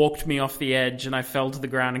just walked me off the edge, and I fell to the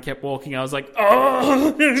ground and kept walking. I was like,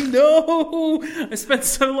 oh no, I spent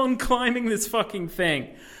so long climbing this fucking thing.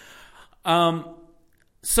 But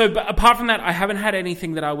apart from that, I haven't had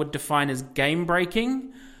anything that I would define as game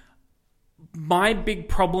breaking. My big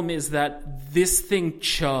problem is that this thing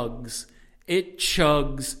chugs. It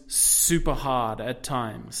chugs super hard at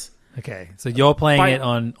times. Okay, so you're playing it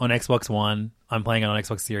on Xbox One. I'm playing it on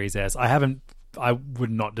Xbox Series S. I would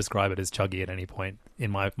not describe it as chuggy at any point in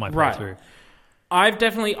my playthrough.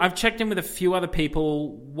 Right. I've checked in with a few other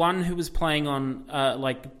people. One who was playing on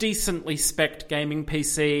like decently spec'd gaming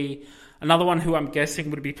PC. Another one who I'm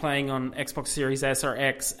guessing would be playing on Xbox Series S or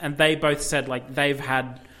X, and they both said, like, they've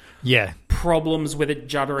had problems with it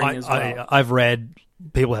juddering as well. I've read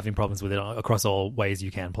people having problems with it across all ways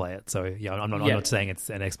you can play it. So yeah, I'm not saying it's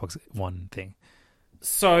an Xbox One thing.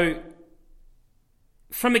 So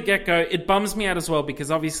from the get-go, it bums me out as well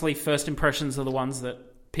because obviously first impressions are the ones that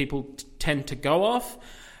people tend to go off.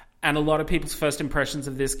 And a lot of people's first impressions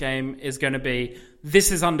of this game is going to be,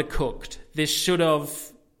 this is undercooked. This should have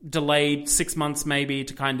delayed 6 months maybe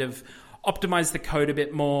to kind of optimize the code a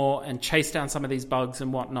bit more and chase down some of these bugs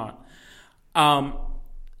and whatnot.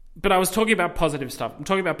 But I was talking about positive stuff. I'm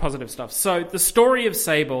talking about positive stuff. So the story of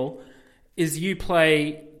Sable is you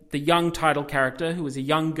play the young title character, who is a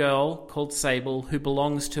young girl called Sable, who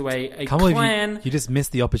belongs to a clan. You just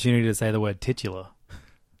missed the opportunity to say the word titular.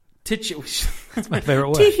 That's my favorite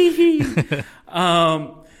word.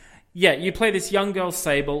 You play this young girl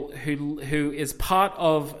Sable who is part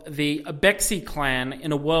of the Abexi clan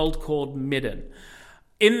in a world called Midden.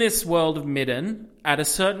 In this world of Midden, at a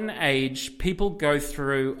certain age, people go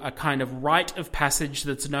through a kind of rite of passage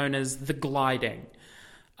that's known as the gliding.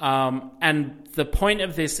 And the point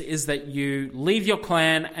of this is that you leave your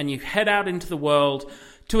clan and you head out into the world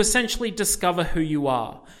to essentially discover who you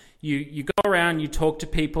are. You go around, you talk to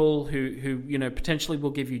people who potentially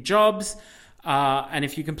will give you jobs. And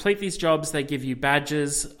if you complete these jobs, they give you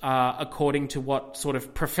badges according to what sort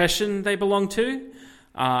of profession they belong to.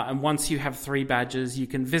 And once you have 3 badges, you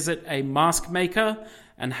can visit a mask maker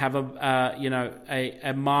and have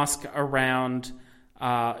a mask around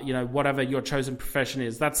whatever your chosen profession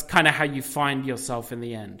is. That's kind of how you find yourself in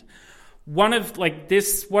the end. What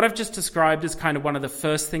I've just described is kind of one of the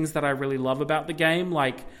first things that I really love about the game.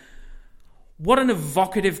 Like, what an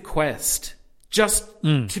evocative quest just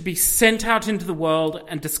to be sent out into the world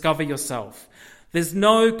and discover yourself. There's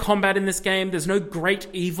no combat in this game. There's no great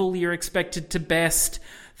evil you're expected to best.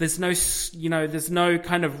 There's no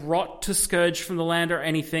kind of rot to scourge from the land or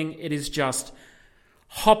anything. It is just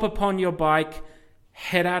hop upon your bike,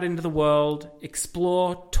 head out into the world,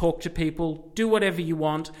 explore, talk to people, do whatever you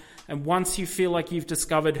want. And once you feel like you've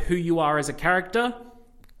discovered who you are as a character,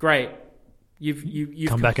 great. You've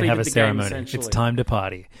come back and have a ceremony. It's time to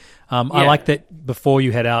party. I like that before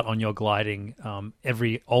you head out on your gliding,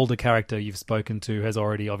 every older character you've spoken to has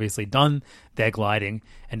already obviously done their gliding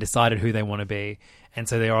and decided who they want to be. And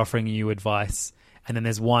so they're offering you advice and then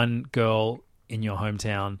there's one girl in your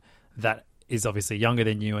hometown that is obviously younger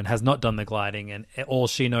than you and has not done the gliding, and all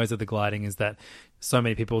she knows of the gliding is that so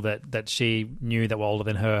many people that she knew that were older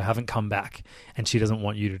than her haven't come back, and she doesn't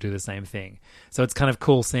want you to do the same thing. So it's kind of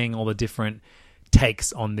cool seeing all the different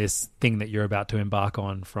takes on this thing that you're about to embark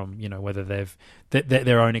on, from, you know, whether they've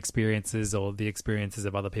their own experiences or the experiences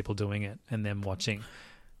of other people doing it and them watching.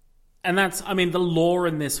 And that's, I mean, the lore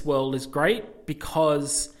in this world is great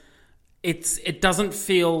because it doesn't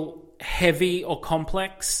feel heavy or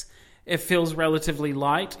complex. It feels relatively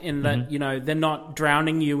light in that, you know, they're not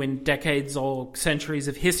drowning you in decades or centuries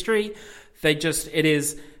of history. It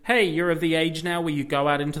is, hey, you're of the age now where you go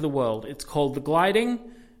out into the world. It's called the gliding.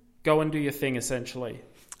 Go and do your thing, essentially.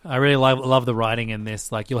 I really love the writing in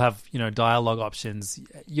this. Like, you'll have, you know, dialogue options.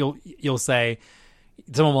 You'll say,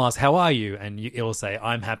 someone will ask, how are you? And it'll say,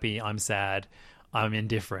 I'm happy, I'm sad, I'm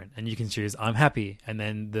indifferent. And you can choose, I'm happy. And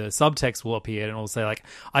then the subtext will appear and it'll say, like,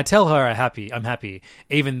 I tell her I'm happy,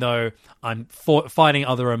 even though I'm fighting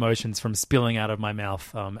other emotions from spilling out of my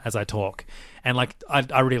mouth as I talk. And, like,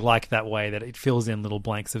 I really like that way that it fills in little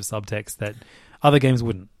blanks of subtext that other games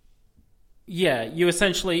wouldn't. Yeah, you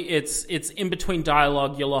essentially, it's in between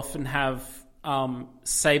dialogue. You'll often have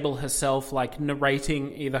Sable herself, like,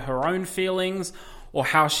 narrating either her own feelings or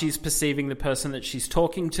how she's perceiving the person that she's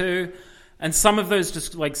talking to. And some of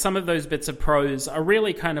those bits of prose are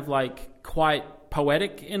really kind of like quite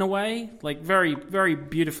poetic in a way, like very, very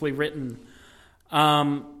beautifully written.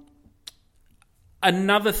 Another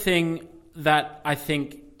thing that I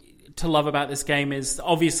think to love about this game is,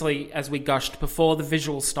 obviously, as we gushed before, the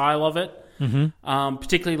visual style of it.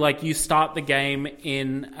 Particularly, like, you start the game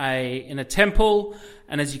in a temple,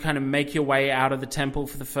 and as you kind of make your way out of the temple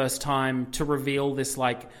for the first time, to reveal this,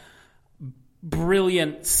 like,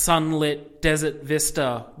 brilliant sunlit desert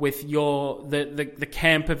vista with the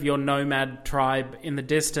camp of your nomad tribe in the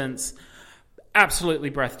distance. Absolutely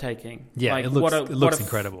breathtaking. Yeah, like, it looks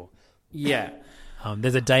incredible. Yeah.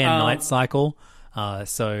 There's a day and night cycle.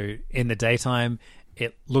 So in the daytime,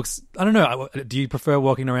 it looks, I don't know, do you prefer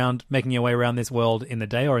walking around, making your way around this world in the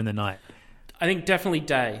day or in the night? I think definitely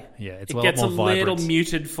day. Yeah, it gets a vibrant. little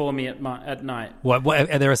muted for me at night. What,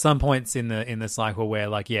 there are some points in the cycle where,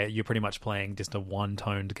 like, yeah, you're pretty much playing just a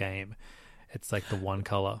one-toned game. It's like the one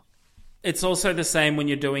color. It's also the same when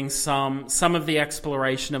you're doing some of the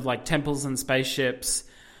exploration of, like, temples and spaceships.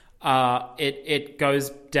 It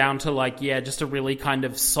goes down to, like, yeah, just a really kind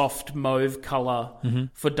of soft mauve color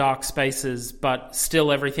for dark spaces, but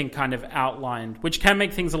still everything kind of outlined, which can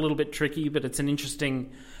make things a little bit tricky, but it's an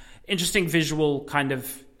interesting visual kind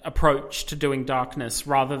of approach to doing darkness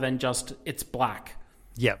rather than just it's black.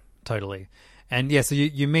 Yeah, totally. And yeah, so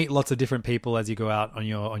you meet lots of different people as you go out on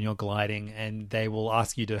your gliding, and they will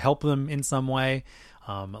ask you to help them in some way.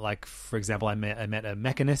 Like, for example, I met a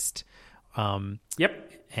mechanist. Yep.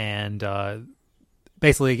 And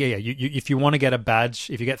basically, yeah, if you want to get a badge,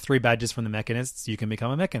 if you get 3 badges from the mechanists, you can become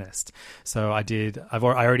a mechanist. So I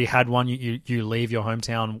already had one. You leave your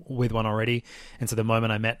hometown with one already. And so the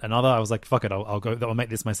moment I met another, I was like, fuck it, I'll make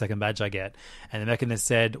this my second badge I get. And the mechanist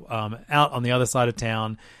said, out on the other side of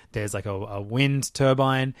town, there's like a wind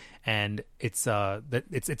turbine, and it's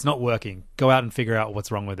not working. Go out and figure out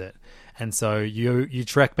what's wrong with it. And so you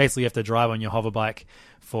trek. Basically, you have to drive on your hover bike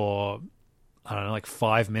for, I don't know, like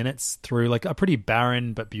 5 minutes through like a pretty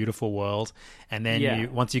barren but beautiful world. And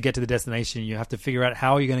then once you get to the destination, you have to figure out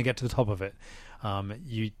how you're going to get to the top of it.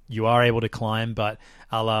 You are able to climb, but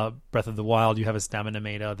a la Breath of the Wild, you have a stamina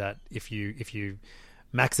meter that if you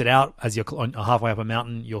max it out as you're halfway up a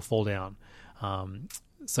mountain, you'll fall down.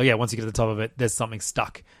 So yeah, once you get to the top of it, there's something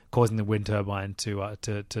stuck causing the wind turbine to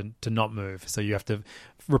not move. So you have to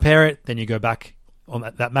repair it. Then you go back on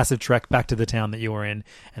that massive trek back to the town that you were in,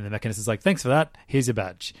 and the mechanist is like, "Thanks for that. Here's your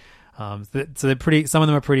badge." So they're pretty. Some of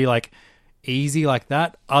them are pretty like easy like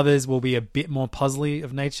that. Others will be a bit more puzzly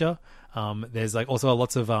of nature. There's like also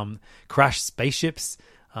lots of crashed spaceships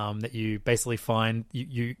that you basically find.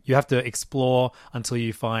 You have to explore until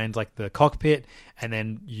you find like the cockpit, and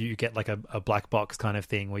then you get like a black box kind of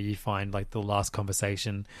thing where you find like the last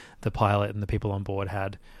conversation the pilot and the people on board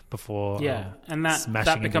had before. Yeah, and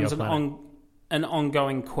that becomes an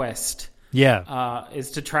ongoing quest. Yeah,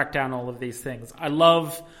 is to track down all of these things. The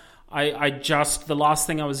last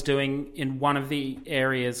thing I was doing in one of the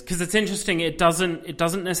areas, because it's interesting, it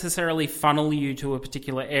doesn't necessarily funnel you to a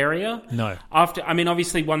particular area. No.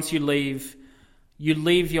 Obviously once you leave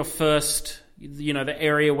your first, the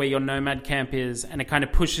area where your nomad camp is, and it kind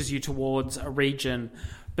of pushes you towards a region.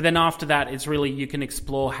 But then after that, it's really, you can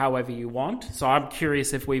explore however you want. So I'm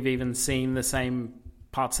curious if we've even seen the same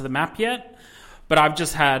parts of the map yet. But I've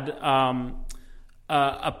just had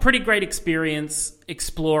a pretty great experience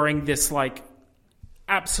exploring this like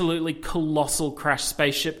absolutely colossal crash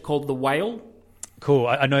spaceship called the Whale. Cool.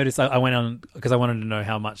 I noticed I went on because I wanted to know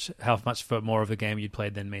how much for more of the game you'd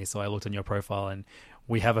played than me. So I looked on your profile and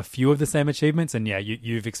we have a few of the same achievements. And yeah,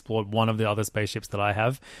 you've explored one of the other spaceships that I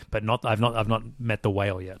have, but I've not met the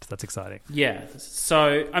Whale yet. That's exciting. Yeah.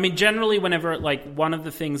 So I mean, generally, whenever like one of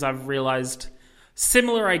the things I've realized,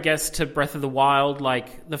 similar I guess to Breath of the Wild,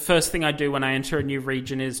 like the first thing I do when I enter a new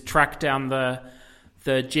region is track down the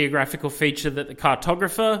geographical feature that the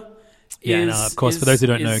cartographer. Of course, for those who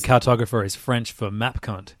don't know, cartographer is French for map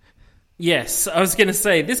cunt. Yes, I was going to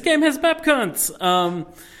say, this game has map cunts.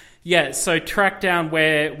 So track down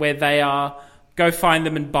where they are, go find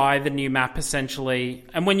them and buy the new map, essentially.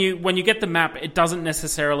 And when you get the map, it doesn't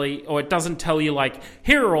necessarily, or it doesn't tell you, like,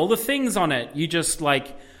 here are all the things on it. You just,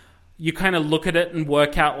 like, you kind of look at it and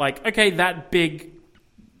work out, like, okay, that big,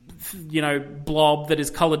 blob that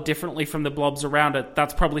is colored differently from the blobs around it,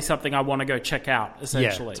 that's probably something I want to go check out,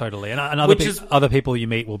 essentially. Yeah, totally. And other people you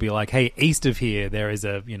meet will be like, hey, east of here there is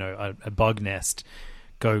a bug nest.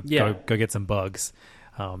 Go get some bugs.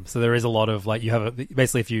 So there is a lot of like, you have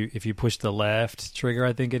basically if you push the left trigger,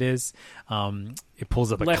 I think it is, it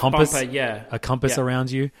pulls up a compass,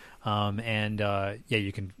 around you,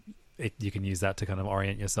 you can use that to kind of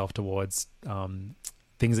orient yourself towards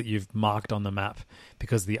things that you've marked on the map,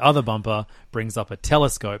 because the other bumper brings up a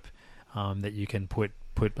telescope that you can put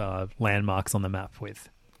landmarks on the map with.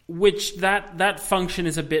 Which that function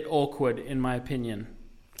is a bit awkward, in my opinion.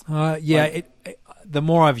 The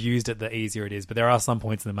more I've used it, the easier it is. But there are some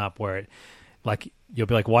points in the map where you'll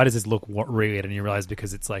be like, why does this look weird? And you realize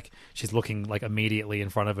because it's like she's looking like immediately in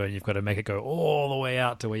front of her, and you've got to make it go all the way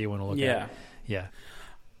out to where you want to look at. Yeah.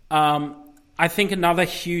 I think another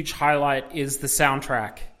huge highlight is the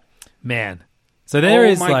soundtrack. Man. So there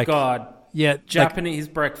is like... Oh my God. Yeah. Japanese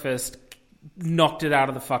Breakfast knocked it out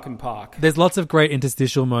of the fucking park. There's lots of great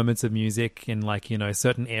interstitial moments of music in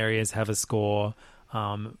certain areas have a score.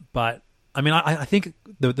 But I mean, I think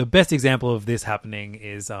the best example of this happening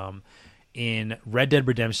is in Red Dead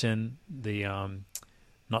Redemption, the...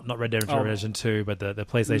 Not Red Dead Redemption 2, but the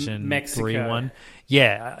PlayStation Mexico. 3 one.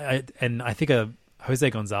 Yeah. And I think a Jose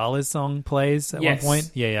Gonzalez song plays at one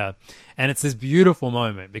point. Yeah. And it's this beautiful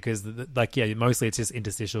moment because, mostly it's just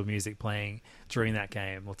interstitial music playing during that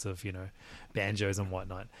game. Lots of, banjos and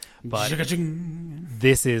whatnot. But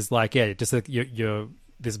this is just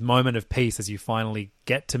this moment of peace as you finally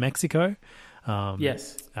get to Mexico.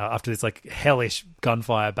 After this, hellish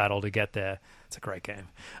gunfire battle to get there. It's a great game.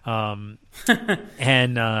 And,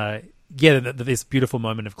 this beautiful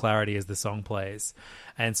moment of clarity as the song plays.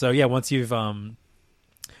 And so, I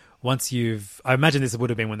imagine this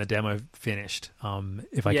would have been when the demo finished,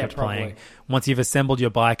 if I kept playing. Once you've assembled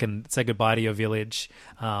your bike and said goodbye to your village,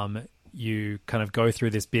 you kind of go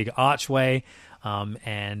through this big archway,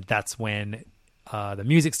 and that's when the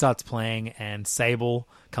music starts playing and Sable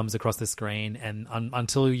comes across the screen, and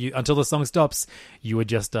until the song stops, you were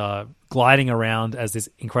just gliding around as this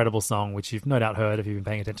incredible song, which you've no doubt heard if you've been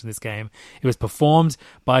paying attention to this game. It was performed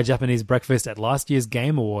by Japanese Breakfast at last year's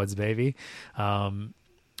Game Awards, baby.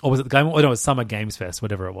 Or was it the Game? Oh, no, it was Summer Games Fest,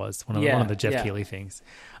 whatever it was. One of the Jeff Keighley things.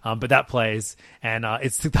 But that plays, and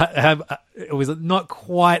it was not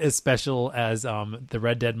quite as special as the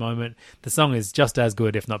Red Dead moment. The song is just as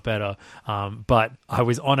good, if not better. But I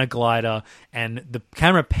was on a glider, and the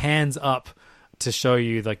camera pans up to show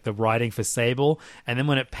you the writing for Sable, and then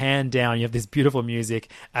when it panned down, you have this beautiful music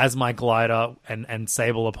as my glider and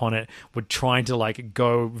Sable upon it were trying to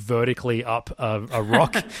go vertically up a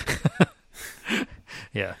rock.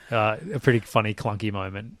 Yeah, a pretty funny, clunky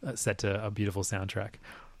moment set to a beautiful soundtrack.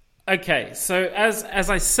 Okay, so as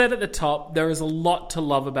I said at the top, there is a lot to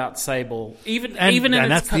love about Sable.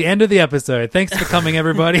 And that's the end of the episode. Thanks for coming,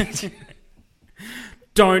 everybody.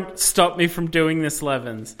 Don't stop me from doing this,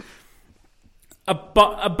 Levins.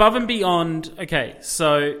 Above and beyond. Okay,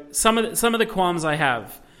 so some of the qualms I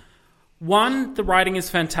have. One, the writing is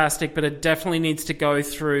fantastic, but it definitely needs to go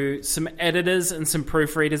through some editors and some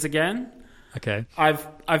proofreaders again. Okay.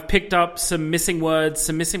 I've picked up some missing words,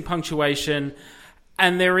 some missing punctuation,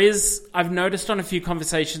 and I've noticed on a few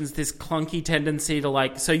conversations this clunky tendency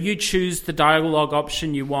to so you choose the dialogue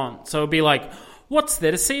option you want. So it'll be like, what's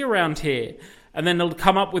there to see around here? And then it'll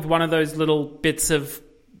come up with one of those little bits of,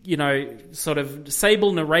 sort of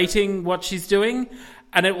Sable narrating what she's doing,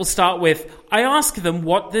 and it will start with, I ask them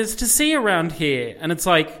what there's to see around here. And it's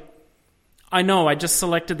like, I know, I just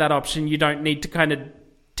selected that option. You don't need to kind of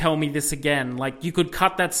tell me this again. You could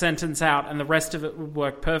cut that sentence out and the rest of it would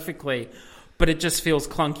work perfectly, but it just feels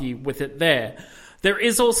clunky with it there. There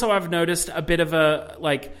is also, I've noticed, a bit of a,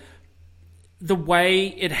 like, the way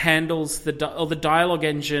it handles the dialogue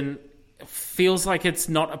engine feels like it's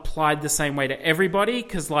not applied the same way to everybody,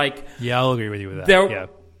 because, like... Yeah, I'll agree with you with that.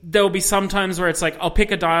 There'll be some times where it's like, I'll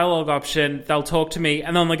pick a dialogue option, they'll talk to me,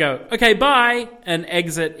 and then they'll go, okay, bye, and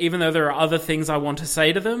exit, even though there are other things I want to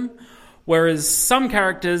say to them. Whereas some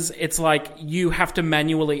characters, it's like you have to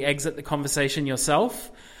manually exit the conversation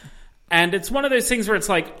yourself. And it's one of those things where it's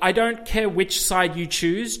like, I don't care which side you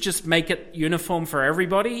choose, just make it uniform for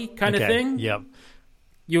everybody kind of thing. Yep.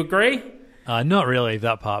 You agree? Not really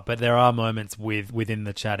that part, but there are moments within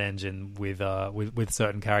the chat engine with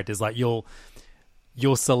certain characters. Like you'll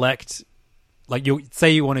select, like you'll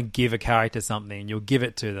say you want to give a character something, you'll give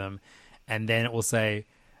it to them, and then it will say,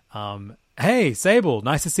 "Hey, Sable,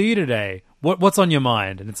 nice to see you today. What's on your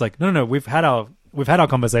mind?" And it's like, no, we've had our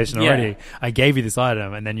conversation already. Yeah. I gave you this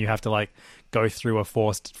item, and then you have to like go through a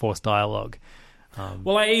forced dialogue.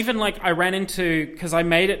 Well, I ran into, because I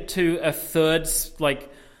made it to a third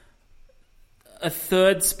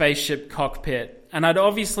spaceship cockpit, and I'd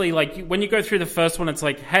obviously, like, when you go through the first one, it's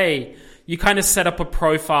like, hey, you kind of set up a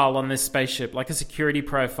profile on this spaceship, like a security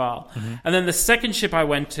profile. Mm-hmm. And then the second ship I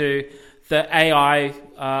went to, the AI,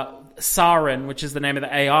 Saren, which is the name of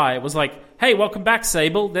the AI, was like, hey, welcome back,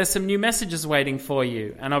 Sable. There's some new messages waiting for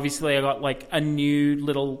you. And obviously I got like a new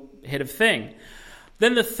little hit of thing.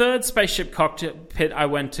 Then the third spaceship cockpit I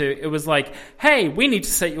went to, it was like, hey, we need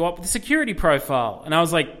to set you up with a security profile. And I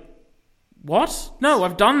was like, what? No,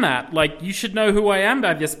 I've done that. Like, you should know who I am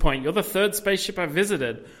by this point. You're the third spaceship I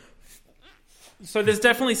visited. So there's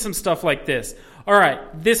definitely some stuff like this. All right,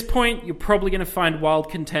 this point you're probably going to find wild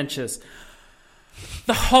contentious.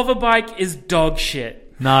 The hoverbike is dog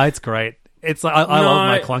shit. No, it's great. It's like I love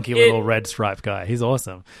my clunky little red stripe guy. He's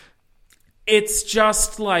awesome. It's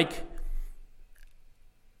just like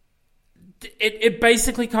it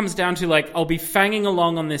basically comes down to, like, I'll be fanging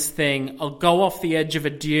along on this thing. I'll go off the edge of a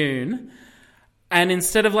dune, and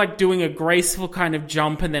instead of like doing a graceful kind of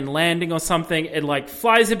jump and then landing or something, it like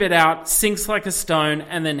flies a bit out, sinks like a stone,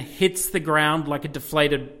 and then hits the ground like a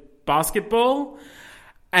deflated basketball.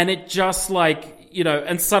 And it just like, you know,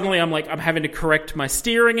 and suddenly I'm like, I'm having to correct my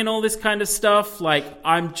steering and all this kind of stuff. Like,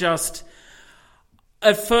 I'm just,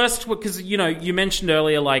 at first, because, you know, you mentioned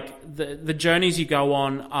earlier, like the journeys you go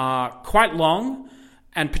on are quite long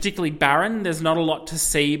and particularly barren. There's not a lot to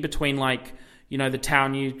see between, like, you know, the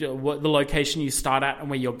town the location you start at and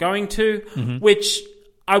where you're going to, which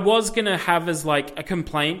I was going to have as like a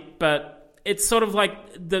complaint, but it's sort of like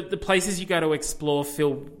the places you go to explore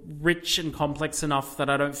feel rich and complex enough that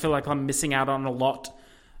I don't feel like I'm missing out on a lot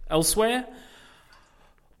elsewhere.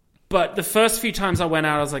 But the first few times I went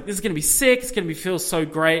out, I was like, this is going to be sick. It's going to feel so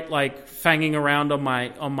great, like fanging around on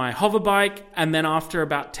my hover bike. And then after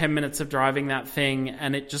about 10 minutes of driving that thing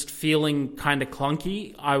and it just feeling kind of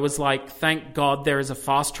clunky, I was like, thank God there is a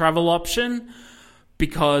fast travel option,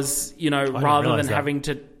 because, you know, rather than having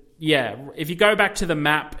to... Yeah, if you go back to the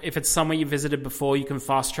map, if it's somewhere you visited before, you can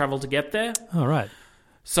fast travel to get there. Oh, right.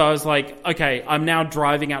 So I was like, okay, I'm now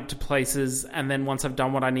driving out to places, and then once I've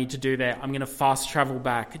done what I need to do there, I'm going to fast travel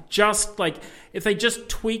back. Just like, if they just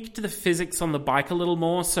tweaked the physics on the bike a little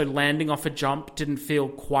more, so landing off a jump didn't feel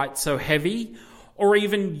quite so heavy, or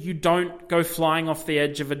even you don't go flying off the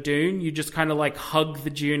edge of a dune, you just kind of like hug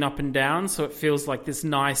the dune up and down, so it feels like this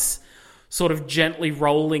nice sort of gently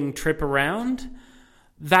rolling trip around.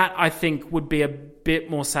 That, I think, would be a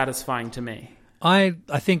bit more satisfying to me. I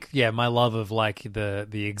think, yeah, my love of like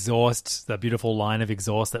the exhaust, the beautiful line of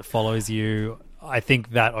exhaust that follows you, I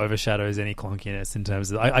think that overshadows any clunkiness in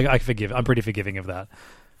terms of... I'm pretty forgiving of that.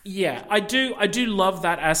 Yeah, I do love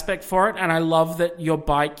that aspect for it, and I love that your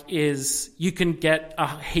bike is... You can get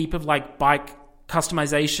a heap of like bike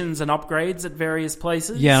customizations and upgrades at various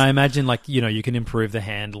places. Yeah, and I imagine, like, you know, you can improve the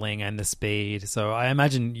handling and the speed. So I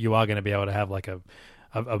imagine you are going to be able to have like a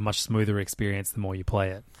much smoother experience the more you play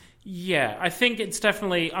it. Yeah, I think it's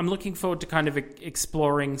definitely... I'm looking forward to kind of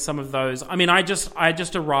exploring some of those. I mean, I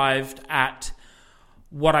just arrived at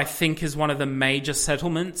what I think is one of the major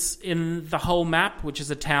settlements in the whole map, which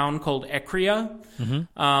is a town called Ecria.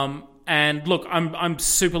 Mm-hmm. And look, I'm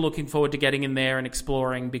super looking forward to getting in there and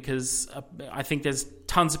exploring, because I think there's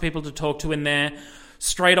tons of people to talk to in there.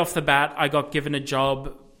 Straight off the bat, I got given a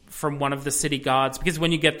job from one of the city guards, because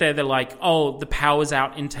when you get there, they're like, oh, the power's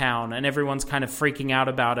out in town, and everyone's kind of freaking out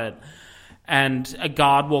about it. And a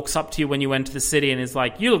guard walks up to you when you enter the city and is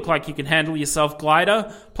like, you look like you can handle yourself,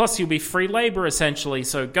 glider, plus you'll be free labor, essentially,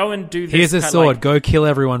 so go and do this. Here's a sword, go kill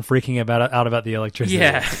everyone freaking out about the electricity.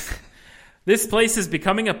 Yeah. This place is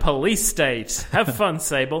becoming a police state. Have fun,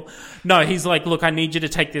 Sable. No, he's like, look, I need you to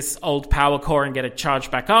take this old power core and get it charged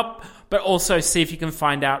back up, but also see if you can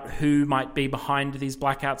find out who might be behind these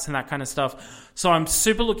blackouts and that kind of stuff. So I'm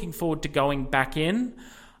super looking forward to going back in.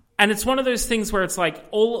 And it's one of those things where it's like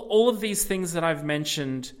all of these things that I've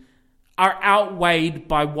mentioned are outweighed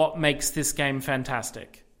by what makes this game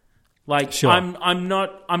fantastic. Like, sure. I'm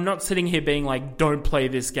not sitting here being like, don't play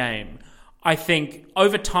this game. I think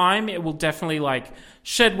over time it will definitely, like,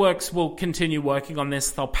 Shedworks will continue working on this.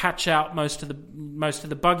 They'll patch out most of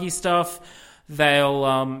the buggy stuff.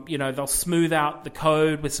 They'll they'll smooth out the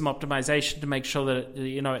code with some optimization to make sure that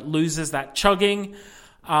it loses that chugging,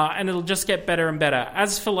 and it'll just get better and better.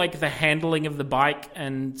 As for like the handling of the bike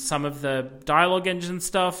and some of the dialogue engine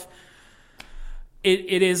stuff,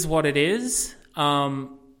 it is what it is.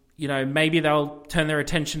 Maybe they'll turn their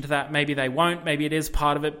attention to that. Maybe they won't. Maybe it is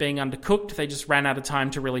part of it being undercooked. They just ran out of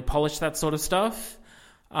time to really polish that sort of stuff.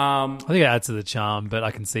 I think it adds to the charm, but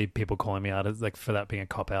I can see people calling me out as like for that being a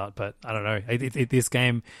cop-out. But I don't know. This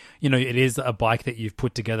game, it is a bike that you've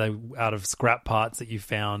put together out of scrap parts that you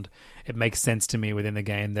found. It makes sense to me within the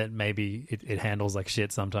game that maybe it handles like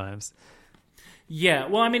shit sometimes. Yeah,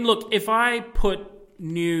 well, I mean, look, if I put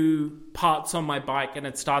new parts on my bike and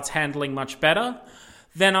it starts handling much better,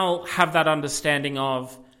 then I'll have that understanding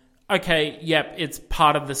of, okay, yep, it's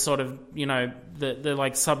part of the sort of, the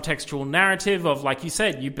like subtextual narrative of, like you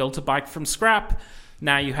said, you built a bike from scrap.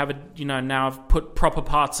 Now you have now I've put proper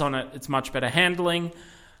parts on it. It's much better handling.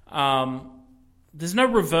 There's no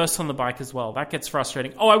reverse on the bike as well. That gets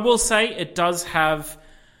frustrating. Oh, I will say it does have,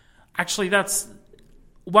 actually that's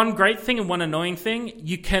one great thing and one annoying thing.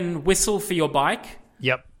 You can whistle for your bike.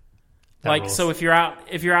 Yep. Like, rules. So if you're out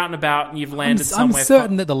and about and you've landed somewhere... I'm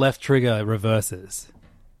certain that the left trigger reverses.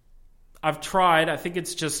 I've tried. I think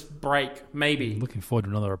it's just brake, maybe. I'm looking forward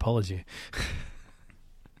to another apology.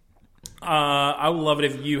 I would love it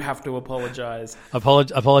if you have to apologize.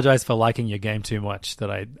 Apologize for liking your game too much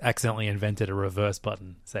that I accidentally invented a reverse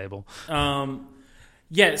button, Sable.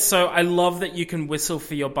 Yeah, so I love that you can whistle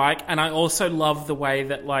for your bike, and I also love the way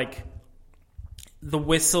that, like, the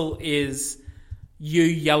whistle is you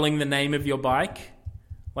yelling the name of your bike.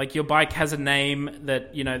 Like, your bike has a name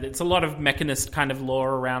that, it's a lot of mechanist kind of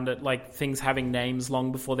lore around it, like things having names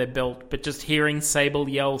long before they're built, but just hearing Sable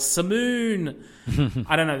yell, Simoon!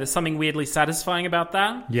 I don't know, there's something weirdly satisfying about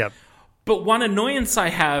that. Yep. But one annoyance I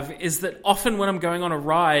have is that often when I'm going on a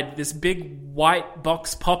ride, this big white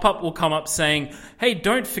box pop-up will come up saying, hey,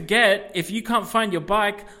 don't forget, if you can't find your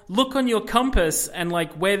bike, look on your compass and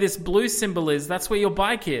like where this blue symbol is, that's where your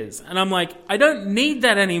bike is. And I'm like, I don't need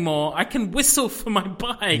that anymore. I can whistle for my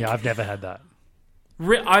bike. Yeah, I've never had that.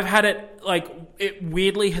 I've had it, like, it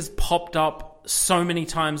weirdly has popped up so many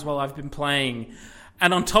times while I've been playing.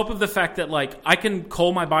 And on top of the fact that, like, I can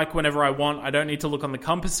call my bike whenever I want, I don't need to look on the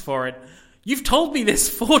compass for it. You've told me this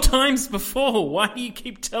 4 times before. Why do you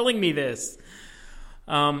keep telling me this?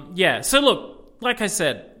 So look, like I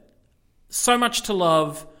said, so much to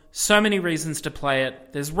love, so many reasons to play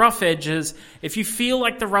it. There's rough edges. If you feel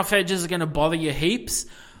like the rough edges are going to bother you heaps,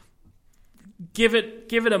 give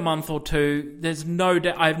it a month or two.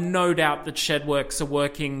 I have no doubt that Shedworks are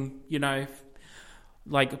working,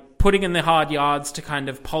 like putting in the hard yards to kind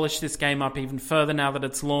of polish this game up even further now that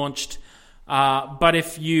it's launched. But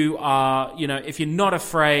if you are, if you're not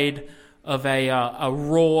afraid of a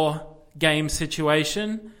raw game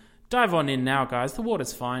situation, dive on in now, guys. The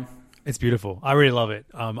water's fine. It's beautiful. I really love it.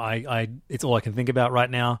 It's all I can think about right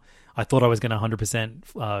now. I thought I was going to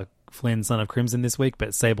 100% Flynn, Son of Crimson this week,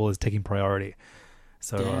 but Sable is taking priority.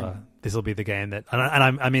 So this will be the game that,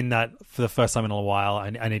 and I'm in that for the first time in a while.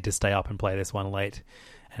 I need to stay up and play this one late,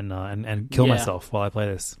 and kill myself while I play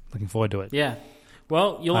this. Looking forward to it. Yeah.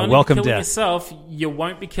 Well, you'll only be killing yourself. You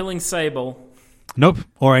won't be killing Sable. Nope,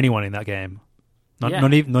 or anyone in that game.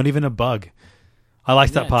 Not even a bug. I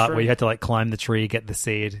liked that part where you had to like climb the tree, get the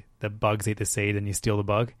seed. The bugs eat the seed, and you steal the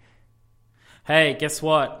bug. Hey, guess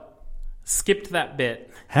what? Skipped that bit.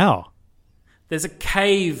 How? There's a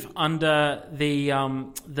cave under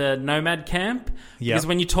the nomad camp. Yep. Because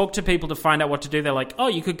when you talk to people to find out what to do, they're like, oh,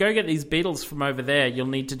 you could go get these beetles from over there. You'll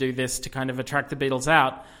need to do this to kind of attract the beetles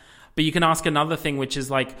out. But you can ask another thing, which is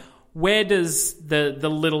like, where does the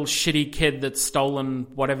little shitty kid that's stolen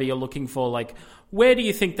whatever you're looking for, like, where do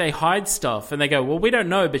you think they hide stuff? And they go, well, we don't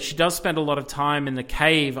know, but she does spend a lot of time in the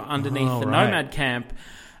cave underneath the nomad camp.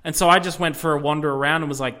 And so I just went for a wander around and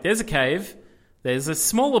was like, there's a cave. There's a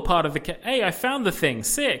smaller part of the cave. Hey, I found the thing.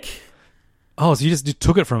 Sick. Oh, so you just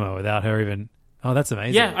took it from her without her even... Oh, that's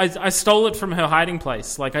amazing. Yeah, I stole it from her hiding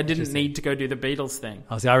place. Like, I didn't need to go do the Beatles thing.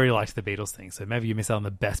 Oh, see, I really liked the Beatles thing, so maybe you miss out on the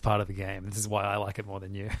best part of the game. This is why I like it more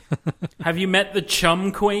than you. Have you met the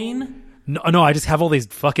Chum Queen? No, I just have all these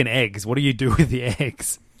fucking eggs. What do you do with the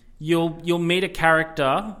eggs? You'll meet a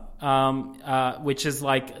character, which is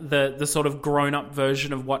like the sort of grown-up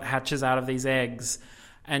version of what hatches out of these eggs.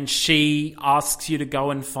 And she asks you to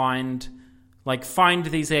go and find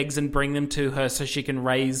these eggs and bring them to her so she can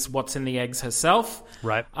raise what's in the eggs herself.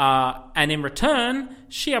 Right. And in return,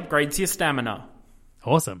 she upgrades your stamina.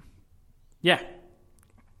 Awesome. Yeah.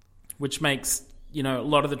 Which makes, a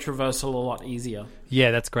lot of the traversal a lot easier.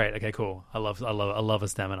 Yeah, that's great. Okay, cool. I love a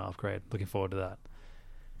stamina upgrade. Looking forward to that.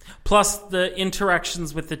 Plus, the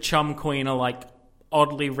interactions with the Chum Queen are like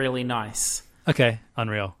oddly really nice. Okay,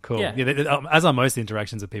 unreal. Cool. Yeah. As are most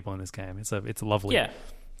interactions with people in this game. It's lovely.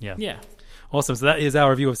 Yeah. Awesome. So that is our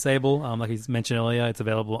review of Sable. Like he mentioned earlier, it's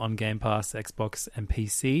available on Game Pass, Xbox, and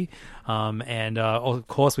PC. And of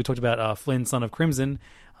course, we talked about Flynn, Son of Crimson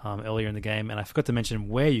earlier in the game, and I forgot to mention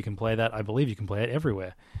where you can play that. I believe you can play it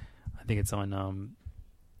everywhere. I think it's on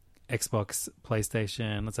Xbox,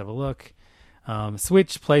 PlayStation. Let's have a look.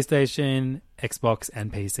 Switch, PlayStation, Xbox,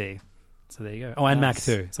 and PC. So there you go. Oh, and Mac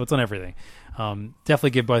too. So it's on everything. Definitely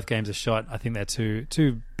give both games a shot. I think they're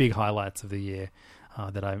two big highlights of the year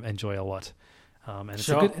that I enjoy a lot. And it's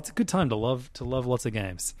a good time to love lots of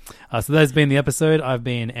games. So that has been the episode. I've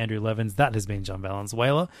been Andrew Levins. That has been John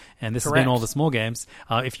Valenzuela. And this has been All the Small Games.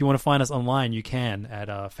 If you want to find us online, you can at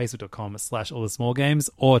facebook.com/allthesmallgames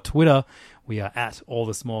or Twitter. We are at All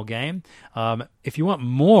the Small Game. If you want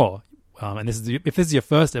more, and if this is your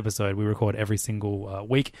first episode, we record every single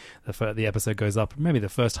week. The episode goes up maybe the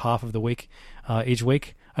first half of the week each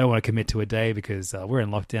week. I don't want to commit to a day because we're in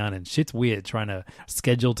lockdown and shit's weird trying to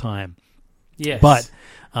schedule time. Yes. But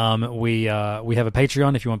we have a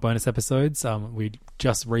Patreon if you want bonus episodes. We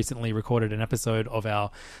just recently recorded an episode of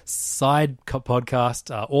our side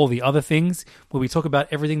podcast, All the Other Things, where we talk about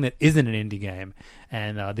everything that isn't an indie game.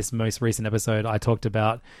 And this most recent episode, I talked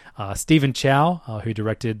about Stephen Chow, who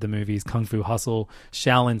directed the movies Kung Fu Hustle,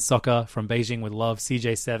 Shaolin Soccer, From Beijing with Love,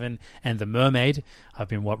 CJ7, and The Mermaid. I've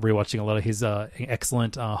been rewatching a lot of his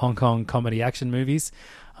excellent Hong Kong comedy action movies.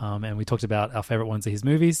 And we talked about our favorite ones of his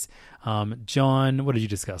movies. John, what did you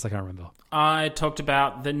discuss? I can't remember. I talked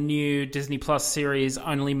about the new Disney Plus series,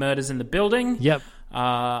 Only Murders in the Building. Yep.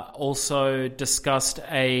 Also discussed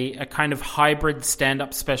a kind of hybrid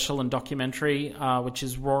stand-up special and documentary, which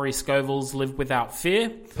is Rory Scovel's Live Without Fear.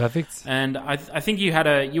 Perfect. And I think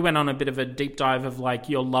you went on a bit of a deep dive of like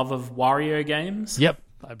your love of Wario games. Yep.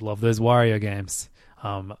 I love those Wario games.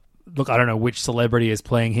 Look, I don't know which celebrity is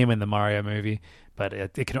playing him in the Mario movie, but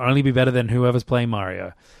it can only be better than whoever's playing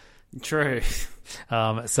Mario. True.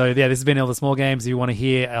 So yeah, this has been All the Small Games. If you want to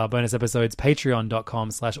hear our bonus episodes,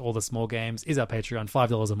 patreon.com/allthesmallgames is our Patreon.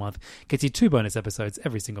 $5 a month gets you 2 bonus episodes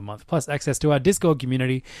every single month, plus access to our Discord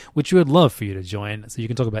community, which we would love for you to join. So you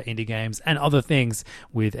can talk about indie games and other things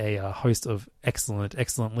with a host of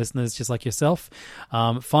excellent listeners just like yourself.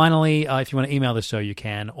 Finally, if you want to email the show, you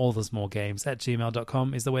can.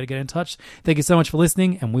 allthesmallgames@gmail.com is the way to get in touch. Thank you so much for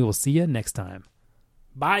listening, and we will see you next time.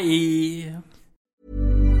 Bye.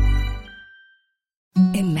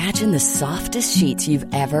 Imagine the softest sheets you've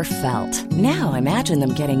ever felt. Now imagine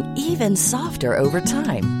them getting even softer over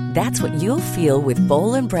time. That's what you'll feel with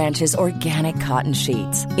Boll & Branch's organic cotton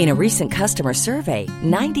sheets. In a recent customer survey,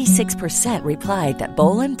 96% replied that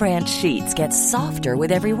Boll & Branch sheets get softer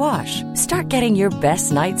with every wash. Start getting your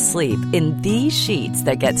best night's sleep in these sheets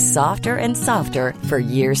that get softer and softer for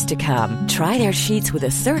years to come. Try their sheets with a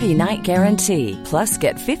 30-night guarantee. Plus,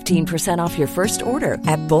 get 15% off your first order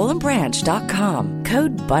at bollandbranch.com.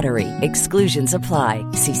 Code BUTTERY. Exclusions apply.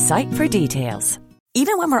 See site for details.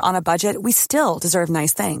 Even when we're on a budget, we still deserve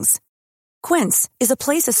nice things. Quince is a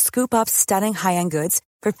place to scoop up stunning high-end goods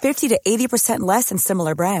for 50 to 80% less than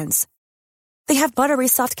similar brands. They have buttery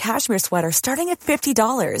soft cashmere sweaters starting at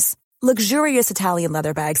 $50, luxurious Italian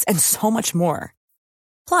leather bags, and so much more.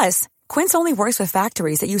 Plus, Quince only works with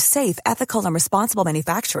factories that use safe, ethical, and responsible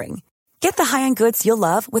manufacturing. Get the high-end goods you'll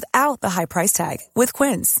love without the high price tag with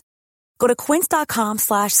Quince. Go to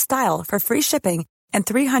quince.com/style for free shipping and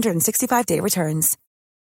 365-day returns.